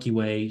of the Milky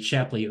Way,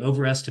 Shapley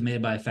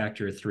overestimated by a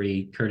factor of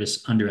 3.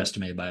 Curtis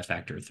underestimated by a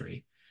factor of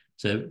 3.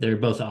 So they're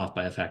both off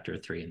by a factor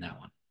of 3 in that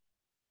one.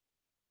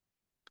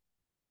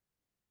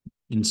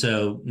 And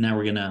so now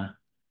we're going to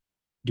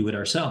do it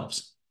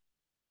ourselves.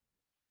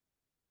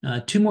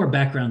 Two more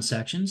background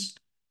sections.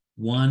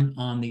 One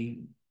on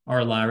the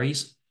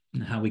aurolaries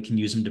and how we can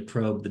use them to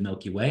probe the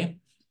Milky Way.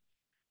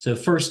 So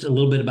first, a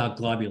little bit about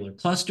globular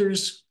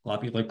clusters.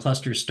 Globular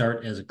clusters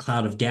start as a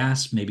cloud of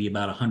gas, maybe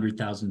about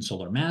 100,000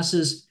 solar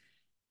masses,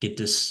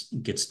 gets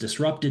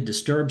disrupted,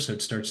 disturbed, so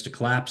it starts to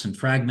collapse and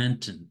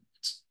fragment, and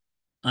it's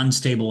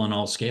unstable on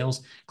all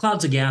scales.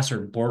 Clouds of gas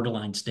are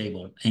borderline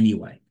stable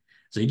anyway.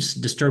 So you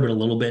just disturb it a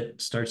little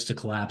bit, starts to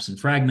collapse and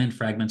fragment,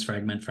 fragments,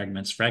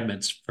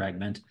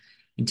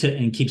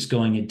 and keeps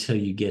going until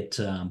you get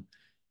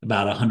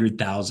about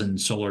 100,000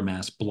 solar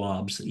mass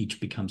blobs. Each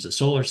becomes a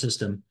solar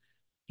system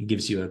and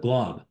gives you a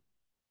glob.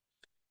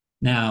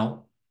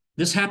 Now,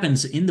 this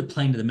happens in the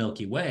plane of the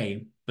Milky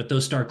Way, but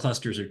those star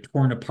clusters are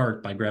torn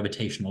apart by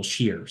gravitational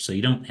shear. So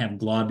you don't have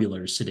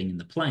globulars sitting in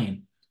the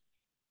plane,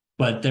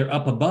 but they're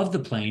up above the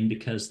plane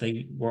because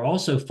they were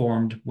also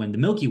formed when the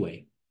Milky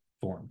Way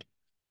formed.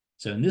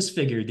 So in this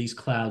figure, these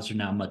clouds are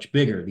now much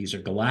bigger. These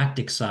are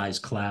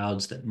galactic-sized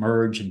clouds that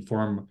merge and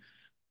form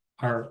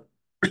our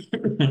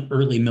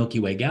early Milky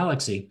Way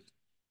galaxy.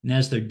 And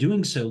as they're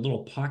doing so,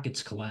 little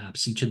pockets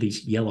collapse. Each of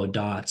these yellow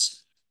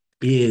dots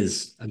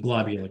is a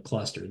globular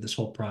cluster. This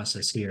whole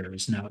process here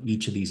is now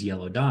each of these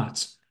yellow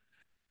dots.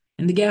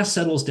 And the gas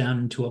settles down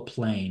into a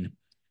plane,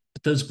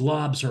 but those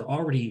globs are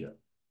already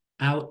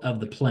out of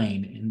the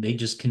plane, and they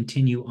just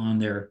continue on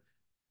their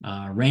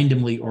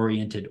randomly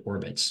oriented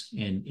orbits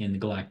in the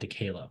galactic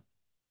halo.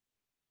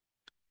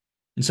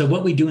 And so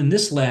what we do in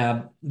this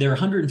lab, there are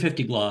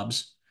 150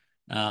 globs.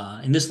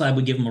 In this lab,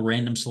 we give them a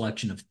random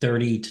selection of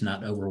 30 to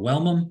not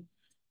overwhelm them.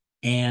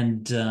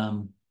 And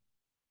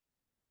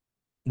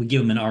we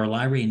give them an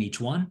aurolary in each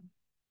one.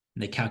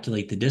 And they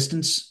calculate the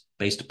distance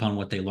based upon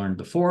what they learned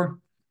before.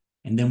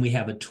 And then we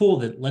have a tool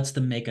that lets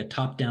them make a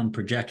top-down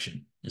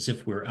projection, as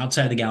if we're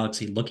outside the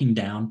galaxy looking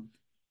down.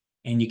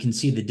 And you can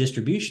see the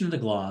distribution of the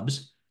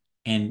globs,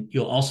 and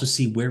you'll also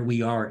see where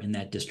we are in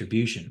that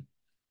distribution.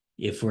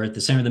 If we're at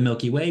the center of the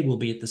Milky Way, we'll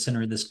be at the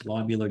center of this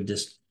globular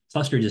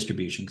cluster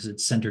distribution because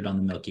it's centered on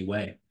the Milky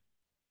Way.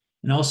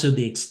 And also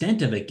the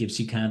extent of it gives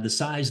you kind of the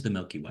size of the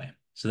Milky Way.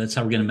 So that's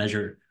how we're going to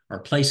measure our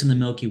place in the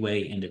Milky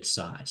Way and its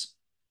size.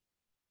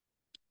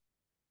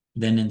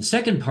 Then in the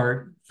second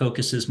part,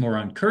 focuses more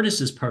on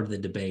Curtis's part of the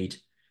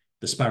debate,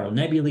 the spiral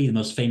nebulae, the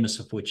most famous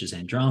of which is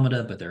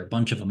Andromeda, but there are a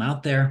bunch of them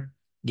out there.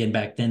 Again,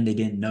 back then, they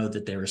didn't know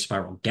that they were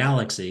spiral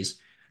galaxies.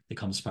 They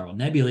call them spiral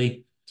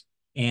nebulae.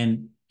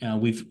 And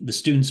the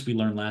students, we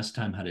learned last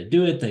time how to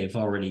do it. They've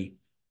already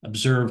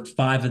observed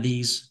 5 of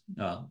these,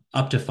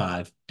 up to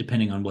 5,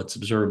 depending on what's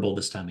observable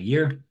this time of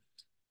year.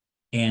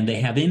 And they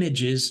have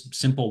images,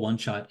 simple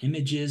one-shot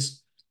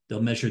images.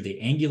 They'll measure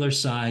the angular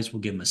size.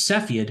 We'll give them a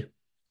Cepheid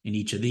in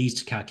each of these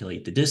to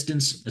calculate the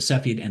distance, a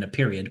Cepheid and a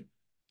period.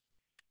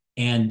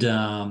 And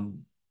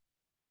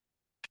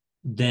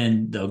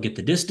then they'll get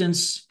the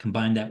distance,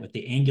 combine that with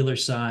the angular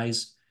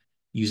size,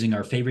 using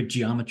our favorite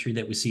geometry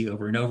that we see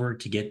over and over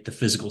to get the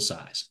physical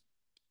size.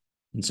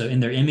 And so in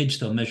their image,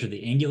 they'll measure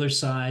the angular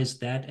size.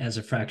 That as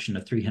a fraction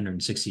of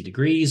 360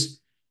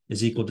 degrees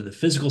is equal to the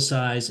physical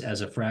size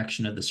as a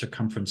fraction of the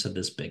circumference of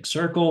this big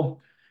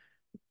circle,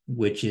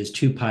 which is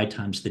 2 pi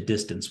times the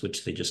distance,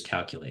 which they just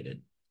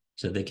calculated.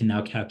 So they can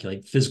now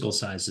calculate physical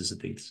sizes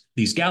of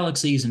these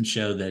galaxies and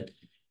show that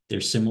they're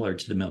similar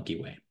to the Milky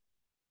Way.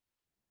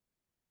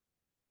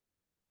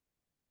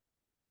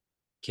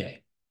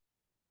 Okay.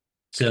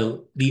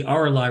 So the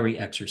R. Lyrae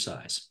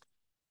exercise.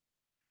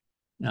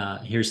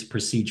 Here's the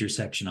procedure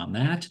section on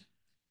that.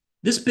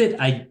 This bit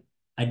I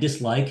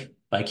dislike,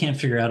 but I can't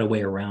figure out a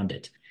way around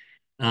it.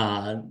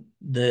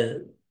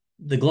 The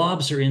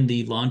globs are in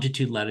the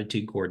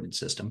longitude-latitude coordinate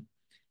system.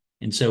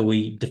 And so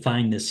we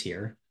define this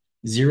here,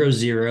 0,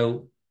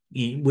 0,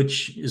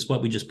 which is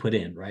what we just put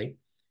in, right?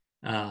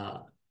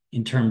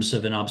 In terms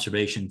of an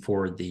observation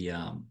for the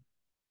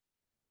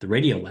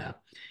radio lab.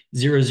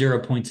 0, 0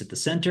 points at the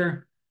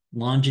center.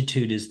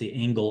 Longitude is the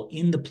angle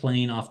in the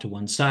plane off to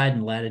one side,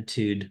 and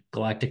latitude,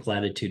 galactic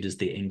latitude, is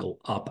the angle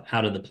up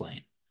out of the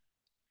plane.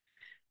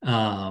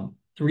 The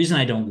reason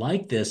I don't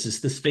like this is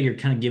this figure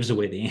kind of gives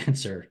away the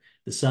answer.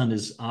 The sun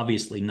is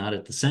obviously not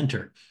at the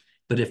center.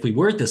 But if we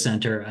were at the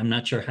center, I'm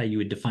not sure how you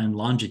would define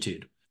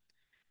longitude.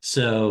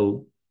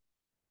 So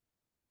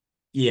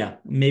yeah,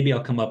 maybe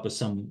I'll come up with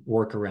some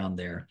workaround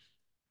there.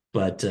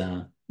 But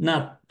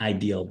not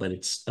ideal, but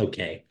it's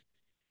okay.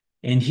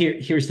 And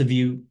here's the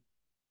view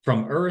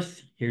from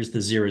Earth. Here's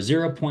the 0,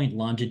 0 point.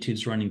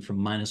 Longitude's running from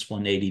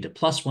 -180 to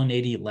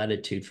 +180.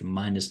 Latitude from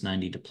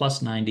 -90 to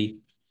 +90.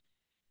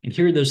 And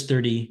here are those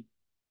 30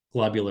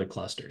 globular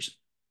clusters.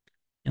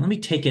 And let me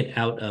take it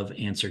out of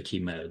answer key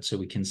mode so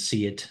we can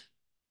see it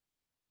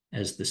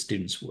as the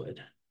students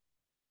would.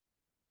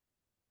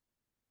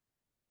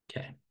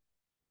 Okay.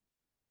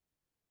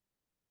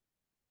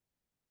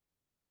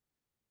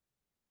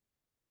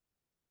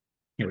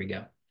 Here we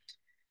go.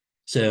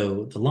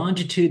 So the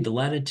longitude, the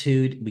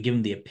latitude, we give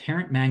them the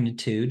apparent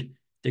magnitude.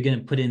 They're going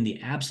to put in the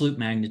absolute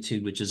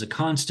magnitude, which is a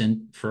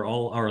constant for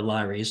all our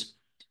Lyraes.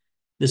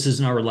 This is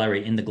an R.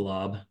 Lyrae in the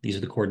glob. These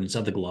are the coordinates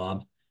of the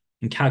glob,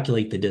 and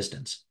calculate the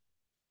distance.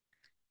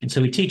 And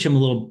so we teach them a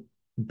little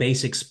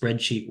basic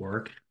spreadsheet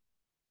work.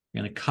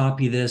 We're going to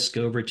copy this,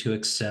 go over to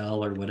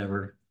Excel or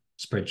whatever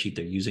spreadsheet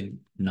they're using,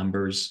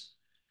 numbers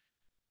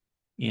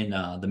in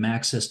the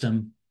Mac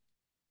system.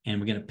 And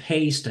we're going to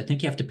paste. I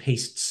think you have to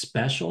paste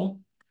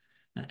special,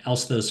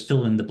 else those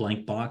fill in the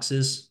blank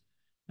boxes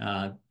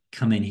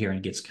come in here and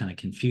it gets kind of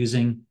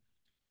confusing.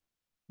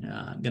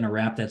 I'm going to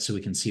wrap that so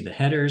we can see the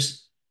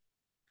headers.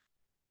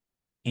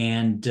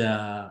 And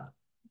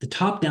the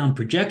top-down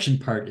projection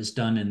part is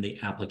done in the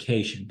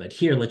application. But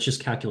here, let's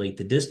just calculate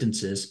the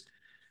distances.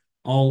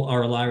 All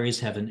our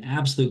Lyraes have an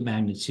absolute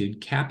magnitude,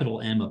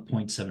 capital M, of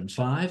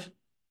 0.75.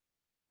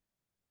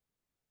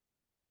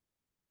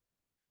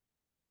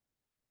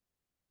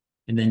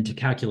 And then to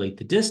calculate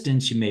the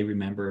distance, you may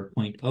remember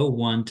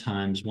 0.01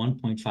 times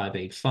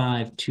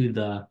 1.585 to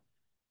the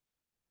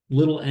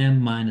little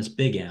m minus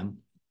big M.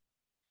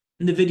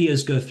 And the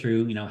videos go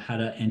through, how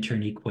to enter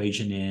an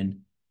equation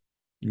in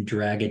and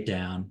drag it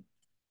down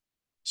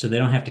so they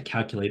don't have to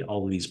calculate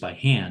all of these by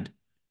hand.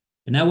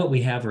 But now what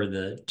we have are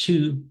the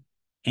 2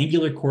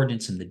 angular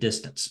coordinates and the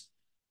distance.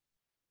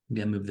 I'm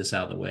going to move this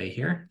out of the way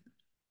here.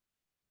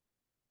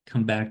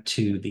 Come back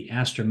to the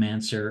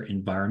Astromancer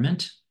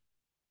environment.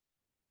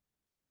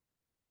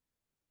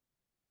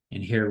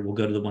 And here we'll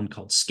go to the one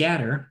called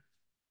scatter.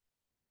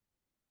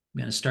 I'm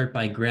going to start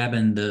by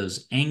grabbing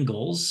those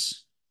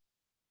angles.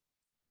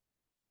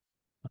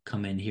 I'll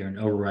come in here and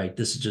overwrite.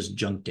 This is just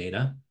junk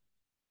data.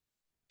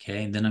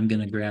 Okay, and then I'm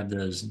going to grab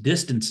those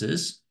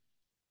distances.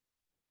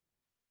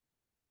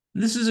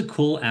 This is a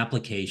cool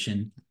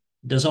application.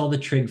 It does all the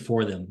trig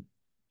for them.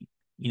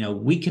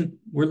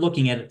 We're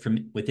looking at it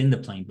from within the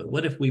plane, but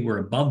what if we were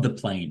above the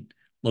plane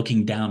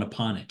looking down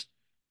upon it?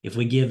 If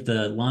we give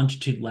the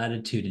longitude,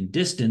 latitude, and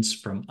distance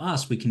from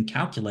us, we can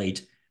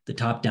calculate the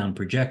top-down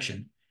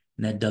projection,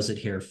 and that does it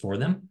here for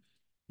them.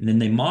 And then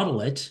they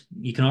model it.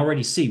 You can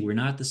already see we're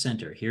not at the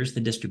center. Here's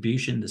the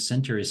distribution. The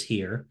center is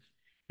here.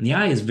 And the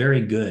eye is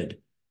very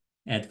good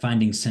at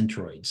finding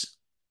centroids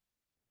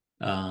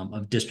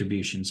of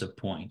distributions of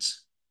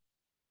points.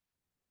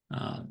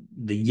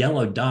 The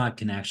yellow dot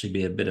can actually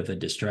be a bit of a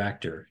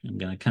distractor. I'm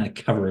going to kind of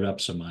cover it up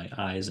so my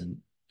eye isn't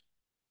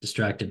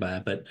distracted by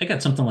it. But I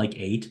got something like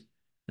 8.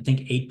 I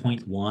think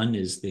 8.1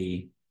 is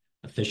the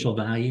official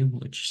value,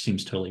 which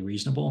seems totally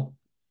reasonable.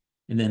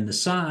 And then the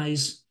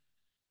size,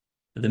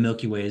 of the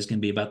Milky Way is going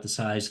to be about the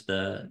size of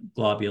the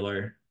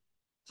globular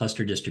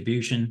cluster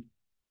distribution,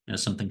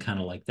 something kind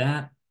of like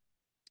that.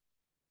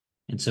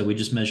 And so we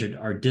just measured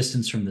our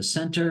distance from the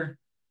center,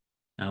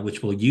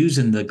 which we'll use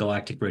in the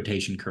galactic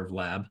rotation curve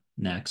lab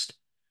next,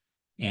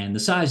 and the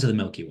size of the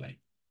Milky Way.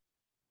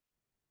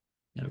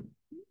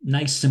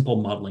 Nice,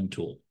 simple modeling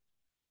tool.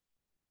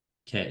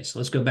 Okay, so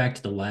let's go back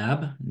to the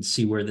lab and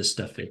see where this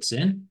stuff fits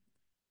in.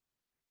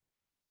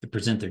 They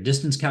present their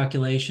distance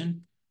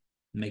calculation,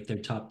 make their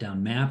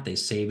top-down map, they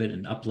save it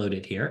and upload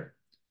it here.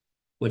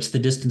 What's the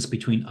distance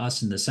between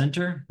us and the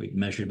center? We've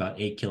measured about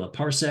 8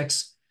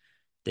 kiloparsecs.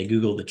 They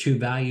Google the true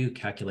value,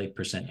 calculate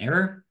percent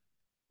error.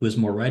 Who was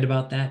more right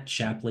about that?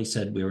 Shapley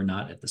said we were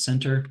not at the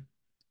center.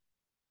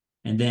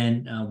 And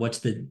then what's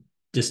the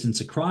distance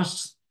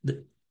across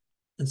the,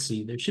 let's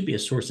see, there should be a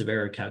source of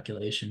error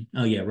calculation.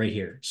 Oh yeah, right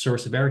here.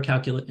 Source of error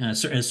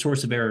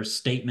source of error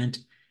statement.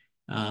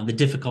 The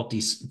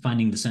difficulties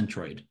finding the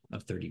centroid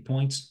of 30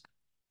 points.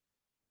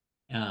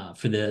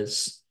 For the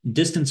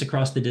distance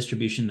across the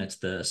distribution, that's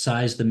the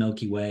size of the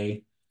Milky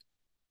Way.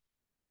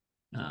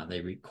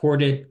 They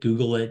record it,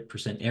 Google it,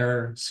 percent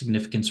error.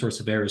 Significant source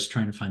of error is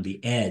trying to find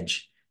the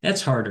edge.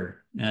 That's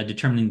harder,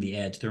 determining the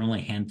edge. There are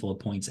only a handful of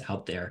points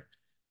out there.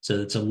 So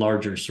it's a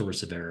larger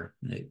source of error.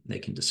 They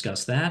can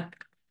discuss that.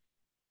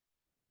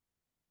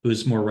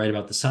 Who's more right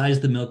about the size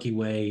of the Milky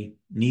Way?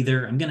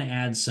 Neither. I'm going to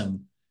add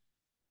some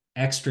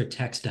extra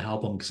text to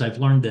help them because I've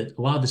learned that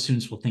a lot of the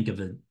students will think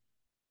of it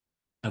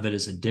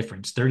as a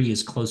difference. 30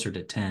 is closer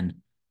to 10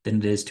 than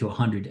it is to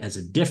 100 as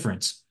a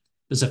difference.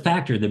 There's a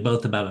factor, they're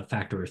both about a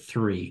factor of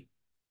 3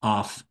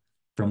 off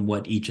from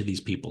what each of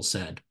these people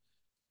said.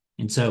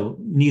 And so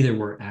neither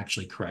were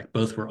actually correct.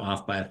 Both were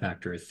off by a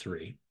factor of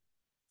 3.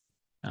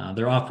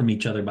 They're off from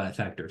each other by a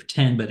factor of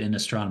 10, but in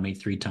astronomy,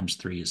 3 times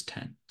 3 is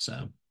 10.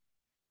 So,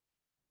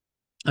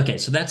 okay,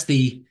 so that's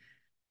the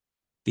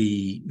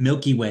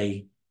Milky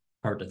Way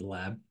part of the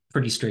lab.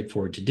 Pretty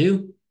straightforward to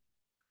do.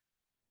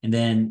 And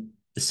then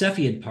the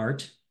Cepheid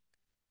part,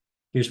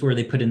 here's where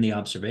they put in the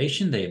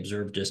observation. They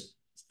observed just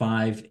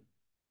 5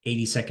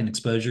 80-second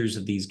exposures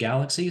of these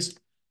galaxies.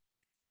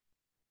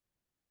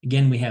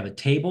 Again, we have a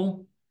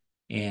table,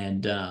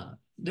 and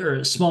there are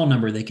a small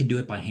number. They can do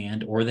it by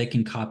hand, or they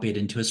can copy it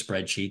into a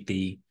spreadsheet.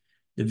 The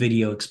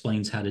video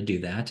explains how to do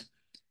that.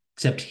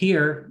 Except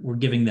here, we're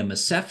giving them a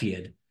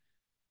Cepheid.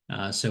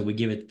 So we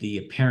give it the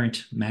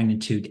apparent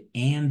magnitude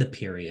and the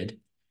period.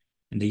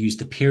 And they use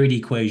the period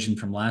equation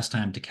from last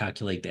time to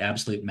calculate the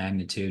absolute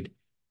magnitude,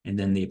 and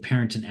then the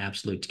apparent and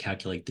absolute to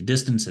calculate the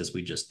distance, as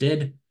we just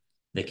did.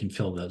 They can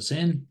fill those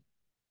in.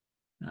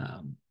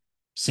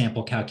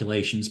 Sample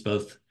calculations,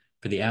 both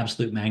for the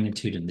absolute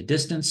magnitude and the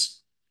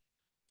distance.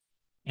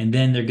 And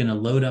then they're going to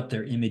load up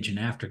their image in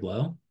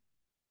Afterglow.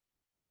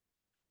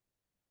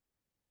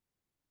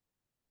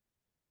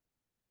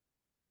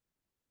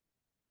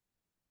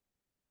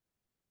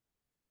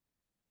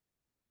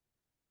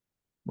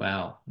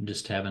 Wow, I'm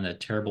just having a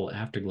terrible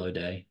Afterglow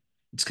day.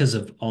 It's because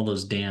of all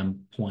those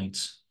damn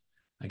points.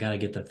 I got to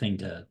get the thing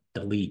to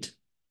delete.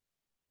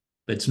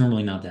 But it's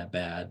normally not that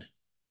bad.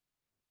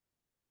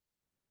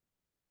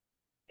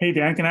 Hey,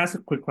 Dan, can I ask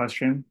a quick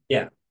question?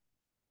 Yeah.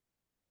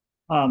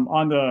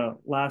 On the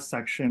last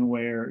section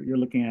where you're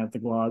looking at the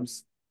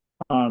globs,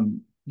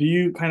 do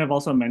you kind of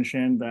also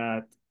mention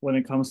that when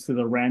it comes to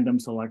the random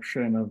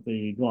selection of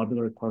the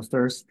globular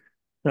clusters,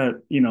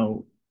 that,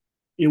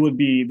 there would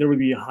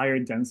be a higher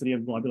density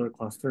of globular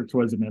cluster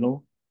towards the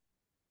middle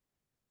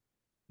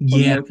of the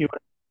Yeah, Milky Way?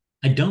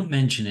 I don't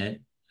mention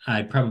it.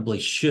 I probably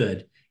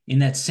should. In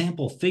that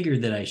sample figure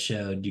that I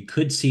showed, you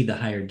could see the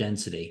higher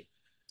density.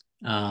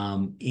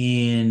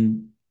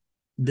 In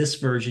this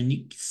version, you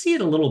can see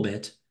it a little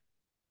bit.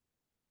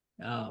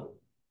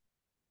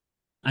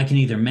 I can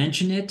either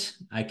mention it,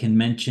 I can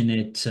mention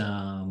it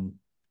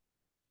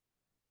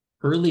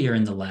earlier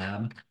in the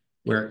lab,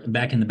 where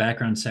back in the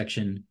background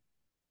section,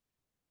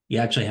 you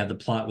actually have the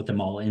plot with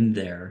them all in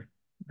there,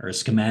 or a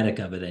schematic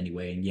of it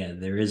anyway. And yeah,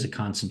 there is a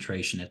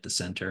concentration at the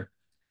center.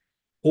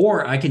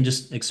 Or I can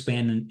just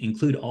expand and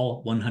include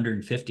all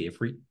 150. If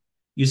we're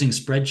using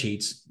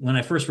spreadsheets, when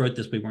I first wrote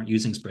this, we weren't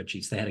using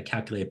spreadsheets. They had to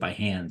calculate by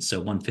hand, so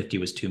 150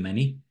 was too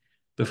many.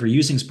 But if we're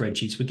using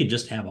spreadsheets, we could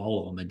just have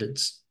all of them, and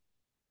it's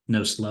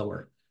no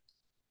slower.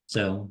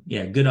 So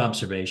yeah, good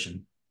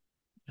observation.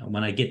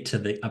 When I get to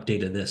the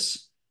update of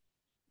this,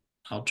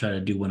 I'll try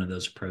to do one of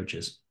those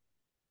approaches.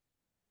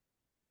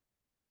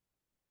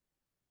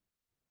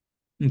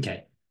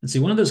 Okay, let's see.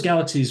 One of those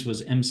galaxies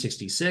was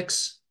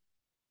M66.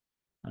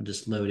 I'll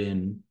just load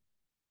in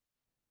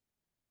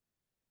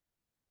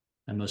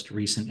my most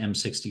recent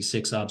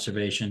M66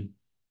 observation.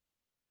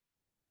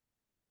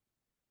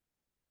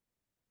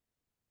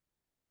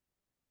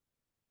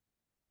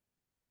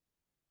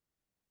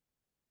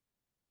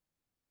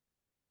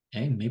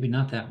 Okay, maybe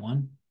not that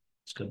one.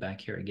 Let's go back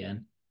here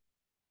again.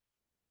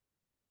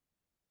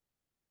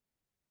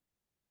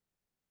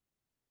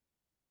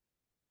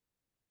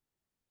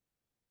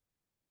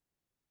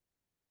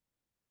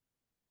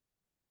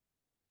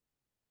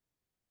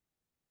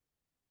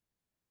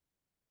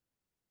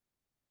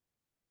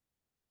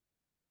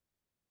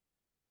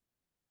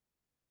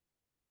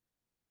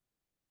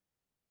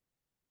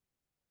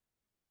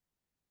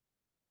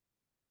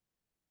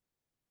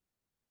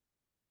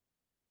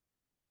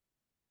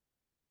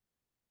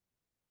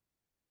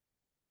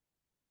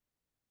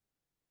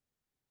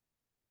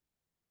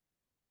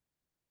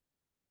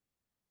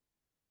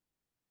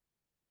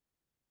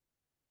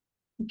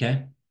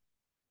 Okay.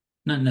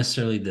 Not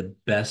necessarily the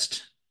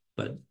best,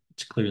 but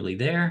it's clearly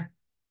there.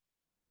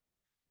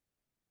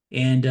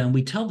 And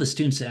we tell the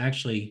students to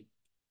actually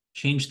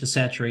change the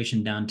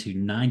saturation down to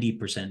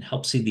 90%,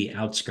 help see the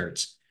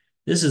outskirts.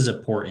 This is a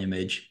poor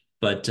image,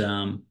 but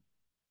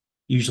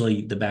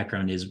usually the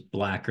background is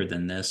blacker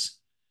than this.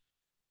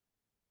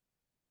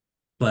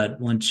 But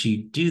once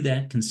you do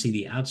that, can see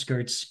the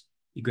outskirts,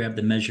 you grab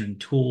the measuring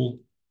tool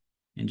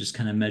and just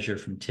kind of measure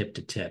from tip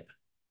to tip.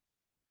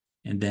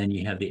 And then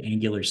you have the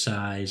angular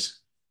size,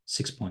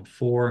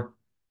 6.4.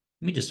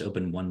 Let me just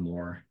open one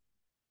more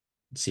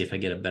and see if I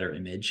get a better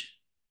image.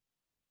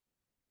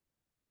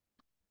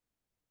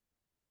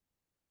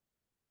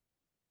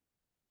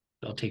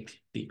 I'll take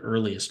the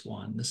earliest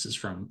one. This is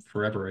from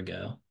forever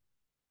ago.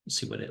 Let's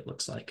see what it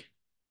looks like.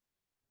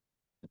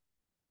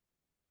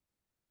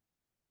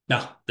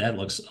 Oh, that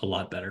looks a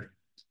lot better.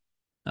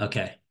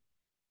 Okay.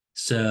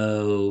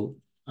 So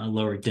I'll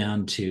lower it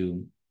down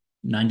to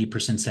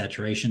 90%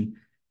 saturation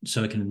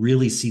so I can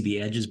really see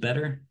the edges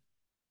better.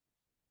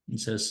 And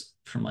so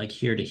from like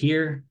here to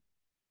here,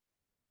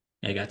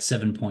 I got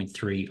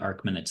 7.3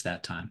 arc minutes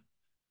that time.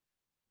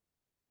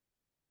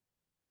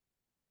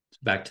 So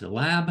back to the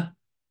lab.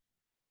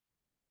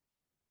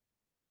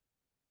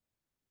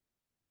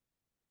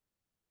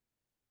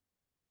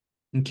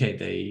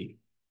 Okay,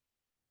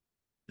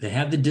 they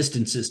have the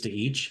distances to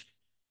each.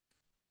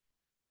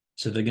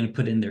 So they're going to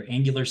put in their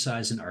angular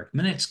size in arc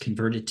minutes,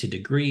 convert it to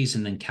degrees,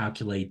 and then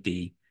calculate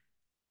the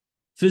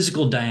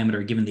physical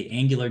diameter given the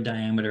angular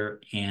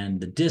diameter and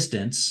the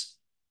distance.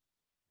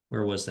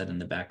 Where was that in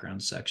the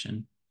background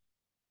section?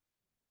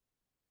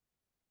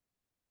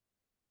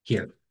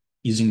 Here,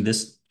 using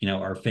this,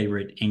 our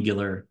favorite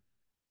angular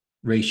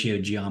ratio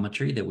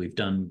geometry that we've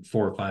done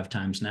 4 or 5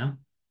 times now.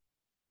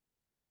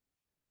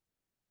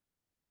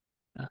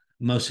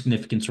 Most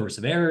significant source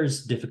of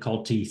errors,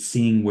 difficulty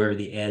seeing where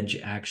the edge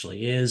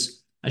actually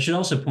is. I should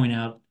also point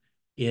out,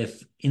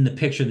 if in the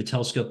picture the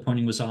telescope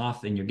pointing was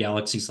off and your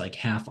galaxy's like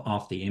half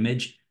off the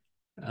image,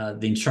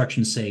 the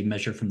instructions say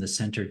measure from the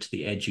center to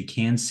the edge you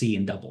can see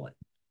and double it.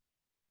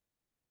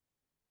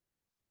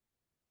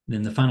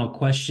 Then the final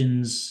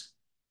questions,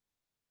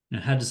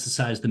 how does the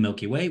size of the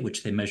Milky Way,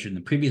 which they measured in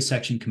the previous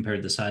section, compare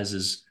to the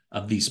sizes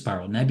of these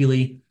spiral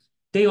nebulae?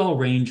 They all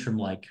range from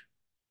like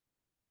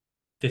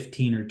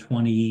 15 or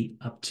 20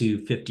 up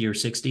to 50 or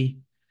 60.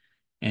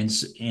 And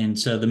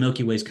so the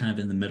Milky Way is kind of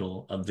in the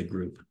middle of the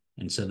group.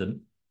 And so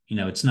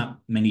it's not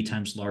many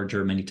times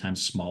larger, many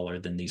times smaller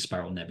than these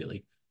spiral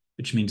nebulae,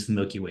 which means the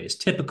Milky Way is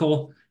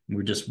typical. And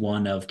we're just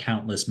one of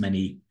countless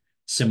many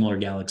similar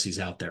galaxies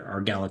out there. Our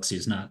galaxy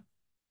is not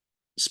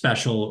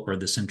special or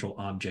the central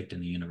object in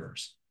the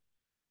universe.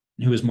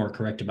 And who was more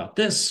correct about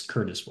this?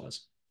 Curtis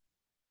was.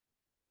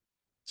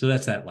 So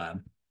that's that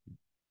lab.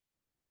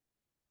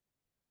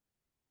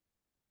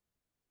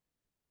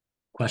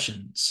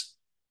 Questions?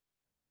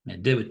 I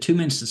did with 2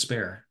 minutes to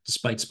spare,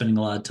 despite spending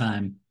a lot of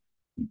time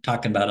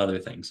talking about other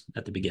things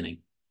at the beginning.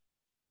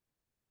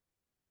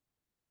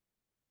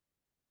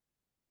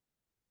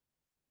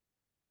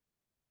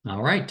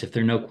 All right, if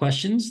there are no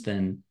questions,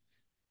 then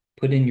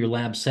put in your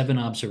lab 7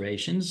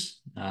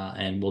 observations,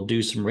 and we'll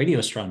do some radio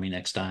astronomy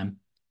next time.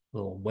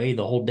 We'll weigh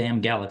the whole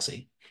damn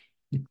galaxy.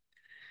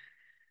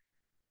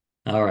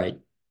 All right,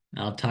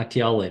 I'll talk to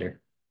y'all later.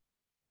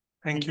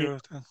 Thank you.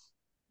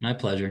 My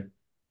pleasure.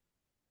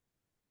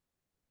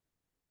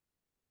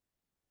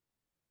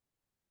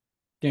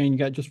 Dan, you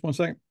got just 1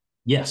 second?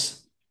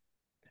 Yes.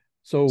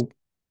 So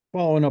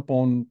following up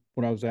on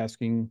what I was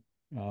asking,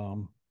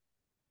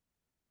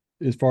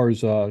 as far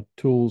as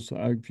tools,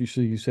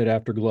 you said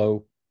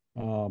Afterglow,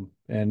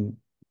 and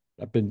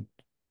I've been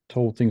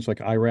told things like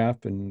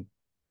IRAF, and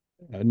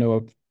I know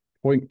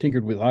I've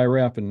tinkered with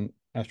IRAF and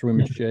Astro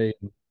Image J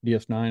and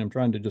DS9. I'm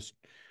trying to just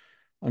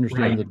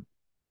understand Right. the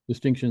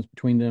distinctions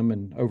between them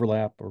and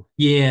overlap. Or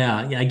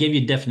Yeah, I gave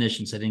you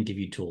definitions. I didn't give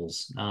you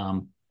tools.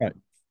 right.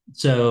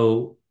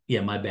 So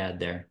yeah, my bad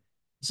there.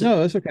 So, No,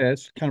 that's okay.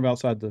 That's kind of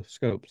outside the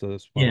scope, so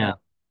that's fine. yeah.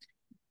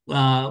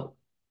 Uh,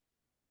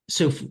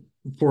 so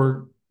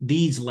for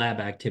these lab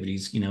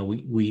activities,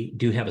 we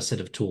do have a set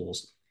of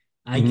tools.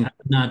 I Mhm.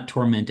 would not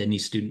torment any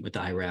student with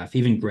IRAF,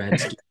 even grad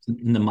students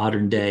in the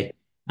modern day.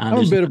 I'm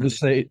a bit of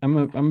I'm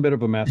a bit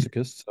of a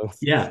masochist, so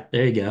Yeah,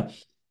 there you go.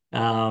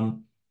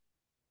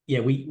 Yeah,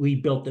 we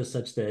built this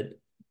such that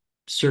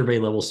survey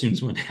level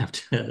students wouldn't have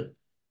to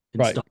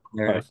right, install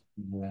their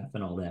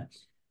and all that.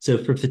 So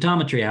for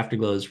photometry,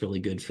 Afterglow is really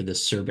good for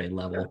this survey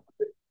level,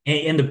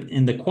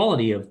 and the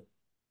quality of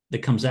that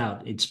comes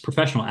out, it's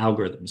professional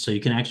algorithms, so you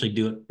can actually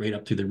do it right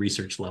up through the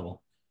research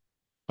level.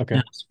 okay,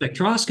 Now,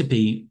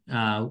 spectroscopy,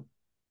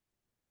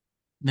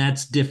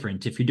 that's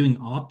different. If you're doing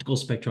optical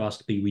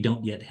spectroscopy, we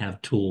don't yet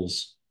have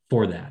tools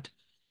for that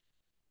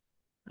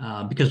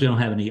because we don't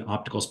have any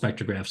optical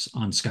spectrographs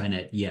on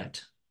Skynet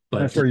yet.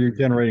 that's But where you're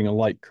generating a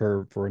light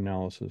curve for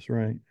analysis,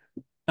 right?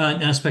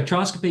 now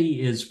spectroscopy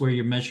is where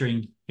you're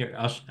measuring. Here,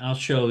 I'll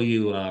show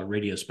you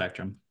radio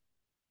spectrum.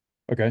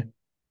 Okay,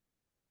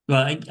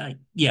 Well,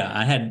 yeah,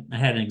 I had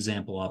an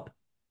example up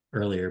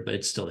earlier, but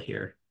it's still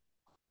here.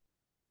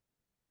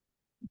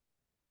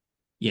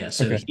 Yeah,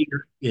 so Okay.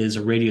 here is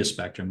a radio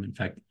spectrum. In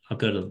fact, I'll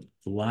go to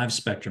the live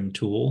spectrum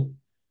tool.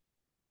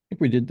 I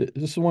think we did, is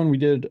this the one we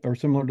did, or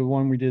similar to the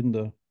one we did in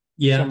the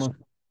Yeah. summer?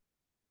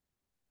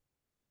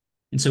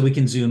 And so we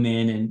can zoom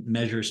in and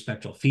measure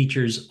spectral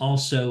features.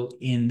 Also,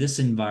 in this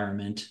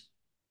environment,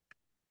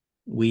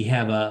 we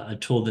have a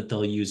tool that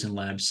they'll use in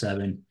Lab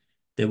 7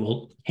 that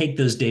will take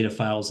those data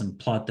files and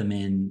plot them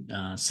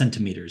in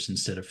centimeters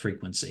instead of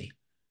frequency.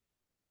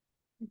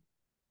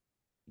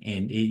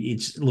 And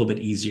it's a little bit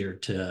easier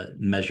to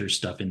measure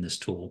stuff in this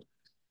tool.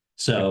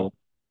 So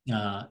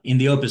in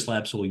the Opus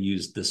labs, we'll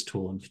use this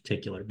tool in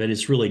particular, but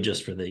it's really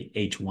just for the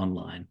H1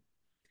 line.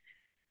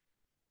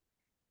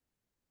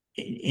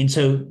 And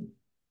so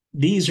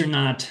these are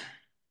not,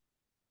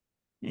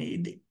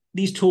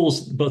 these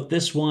tools, both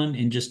this one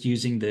and just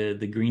using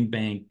the Green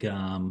Bank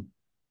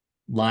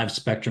live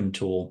spectrum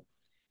tool,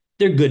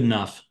 they're good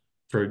enough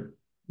for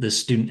the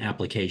student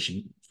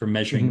application for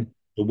measuring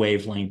the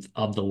wavelength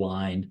of the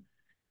line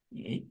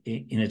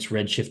in its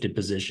redshifted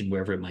position,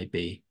 wherever it might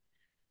be.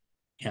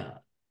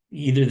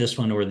 Either this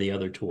one or the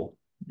other tool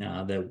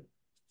that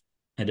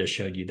I just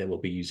showed you that we'll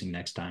be using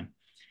next time.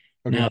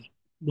 Okay. Now, if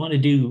you want to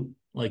do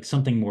like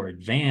something more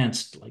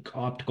advanced, like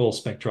optical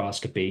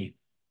spectroscopy,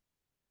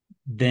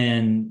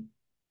 then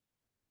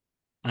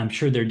I'm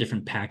sure there are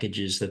different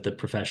packages that the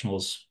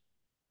professionals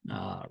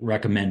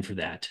recommend for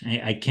that.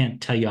 I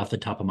can't tell you off the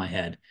top of my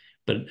head,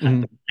 but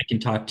I can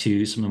talk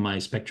to some of my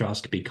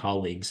spectroscopy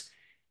colleagues.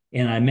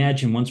 And I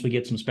imagine once we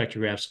get some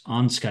spectrographs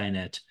on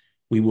Skynet,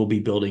 we will be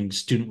building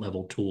student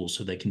level tools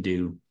so they can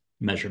do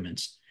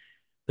measurements.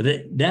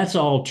 But that's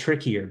all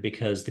trickier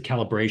because the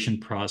calibration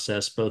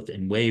process, both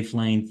in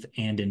wavelength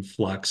and in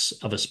flux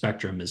of a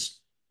spectrum, is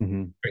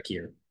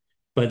trickier.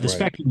 But the Right.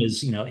 spectrum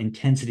is,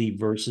 intensity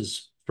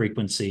versus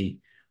frequency,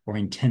 or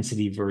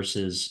intensity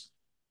versus,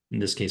 in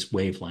this case,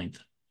 wavelength.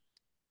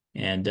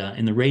 And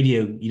in the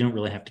radio, you don't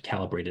really have to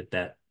calibrate it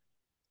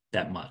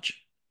that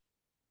much.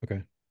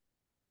 Okay.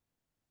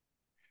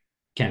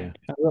 Okay.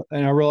 Yeah.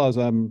 And I realize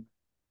I'm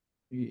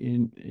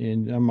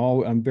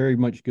I'm very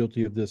much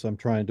guilty of this. I'm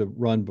trying to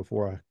run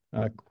before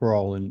I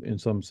crawl in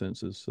some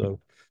senses. So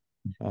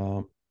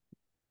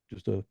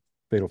just a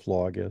fatal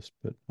flaw, I guess.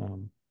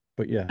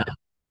 But yeah.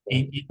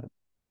 And,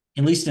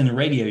 at least in the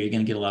radio, you're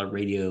going to get a lot of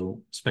radio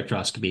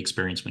spectroscopy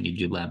experience when you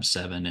do Lab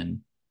 7.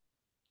 And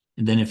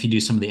then if you do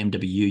some of the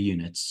MWU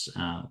units,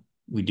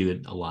 we do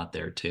it a lot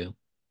there too.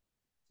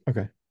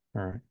 Okay.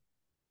 All right.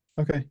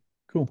 Okay.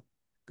 Cool.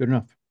 Good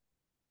enough.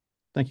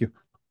 Thank you.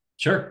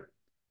 Sure.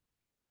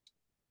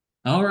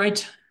 All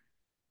right.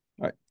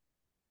 All right.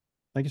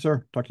 Thank you,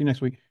 sir. Talk to you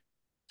next week.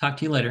 Talk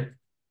to you later.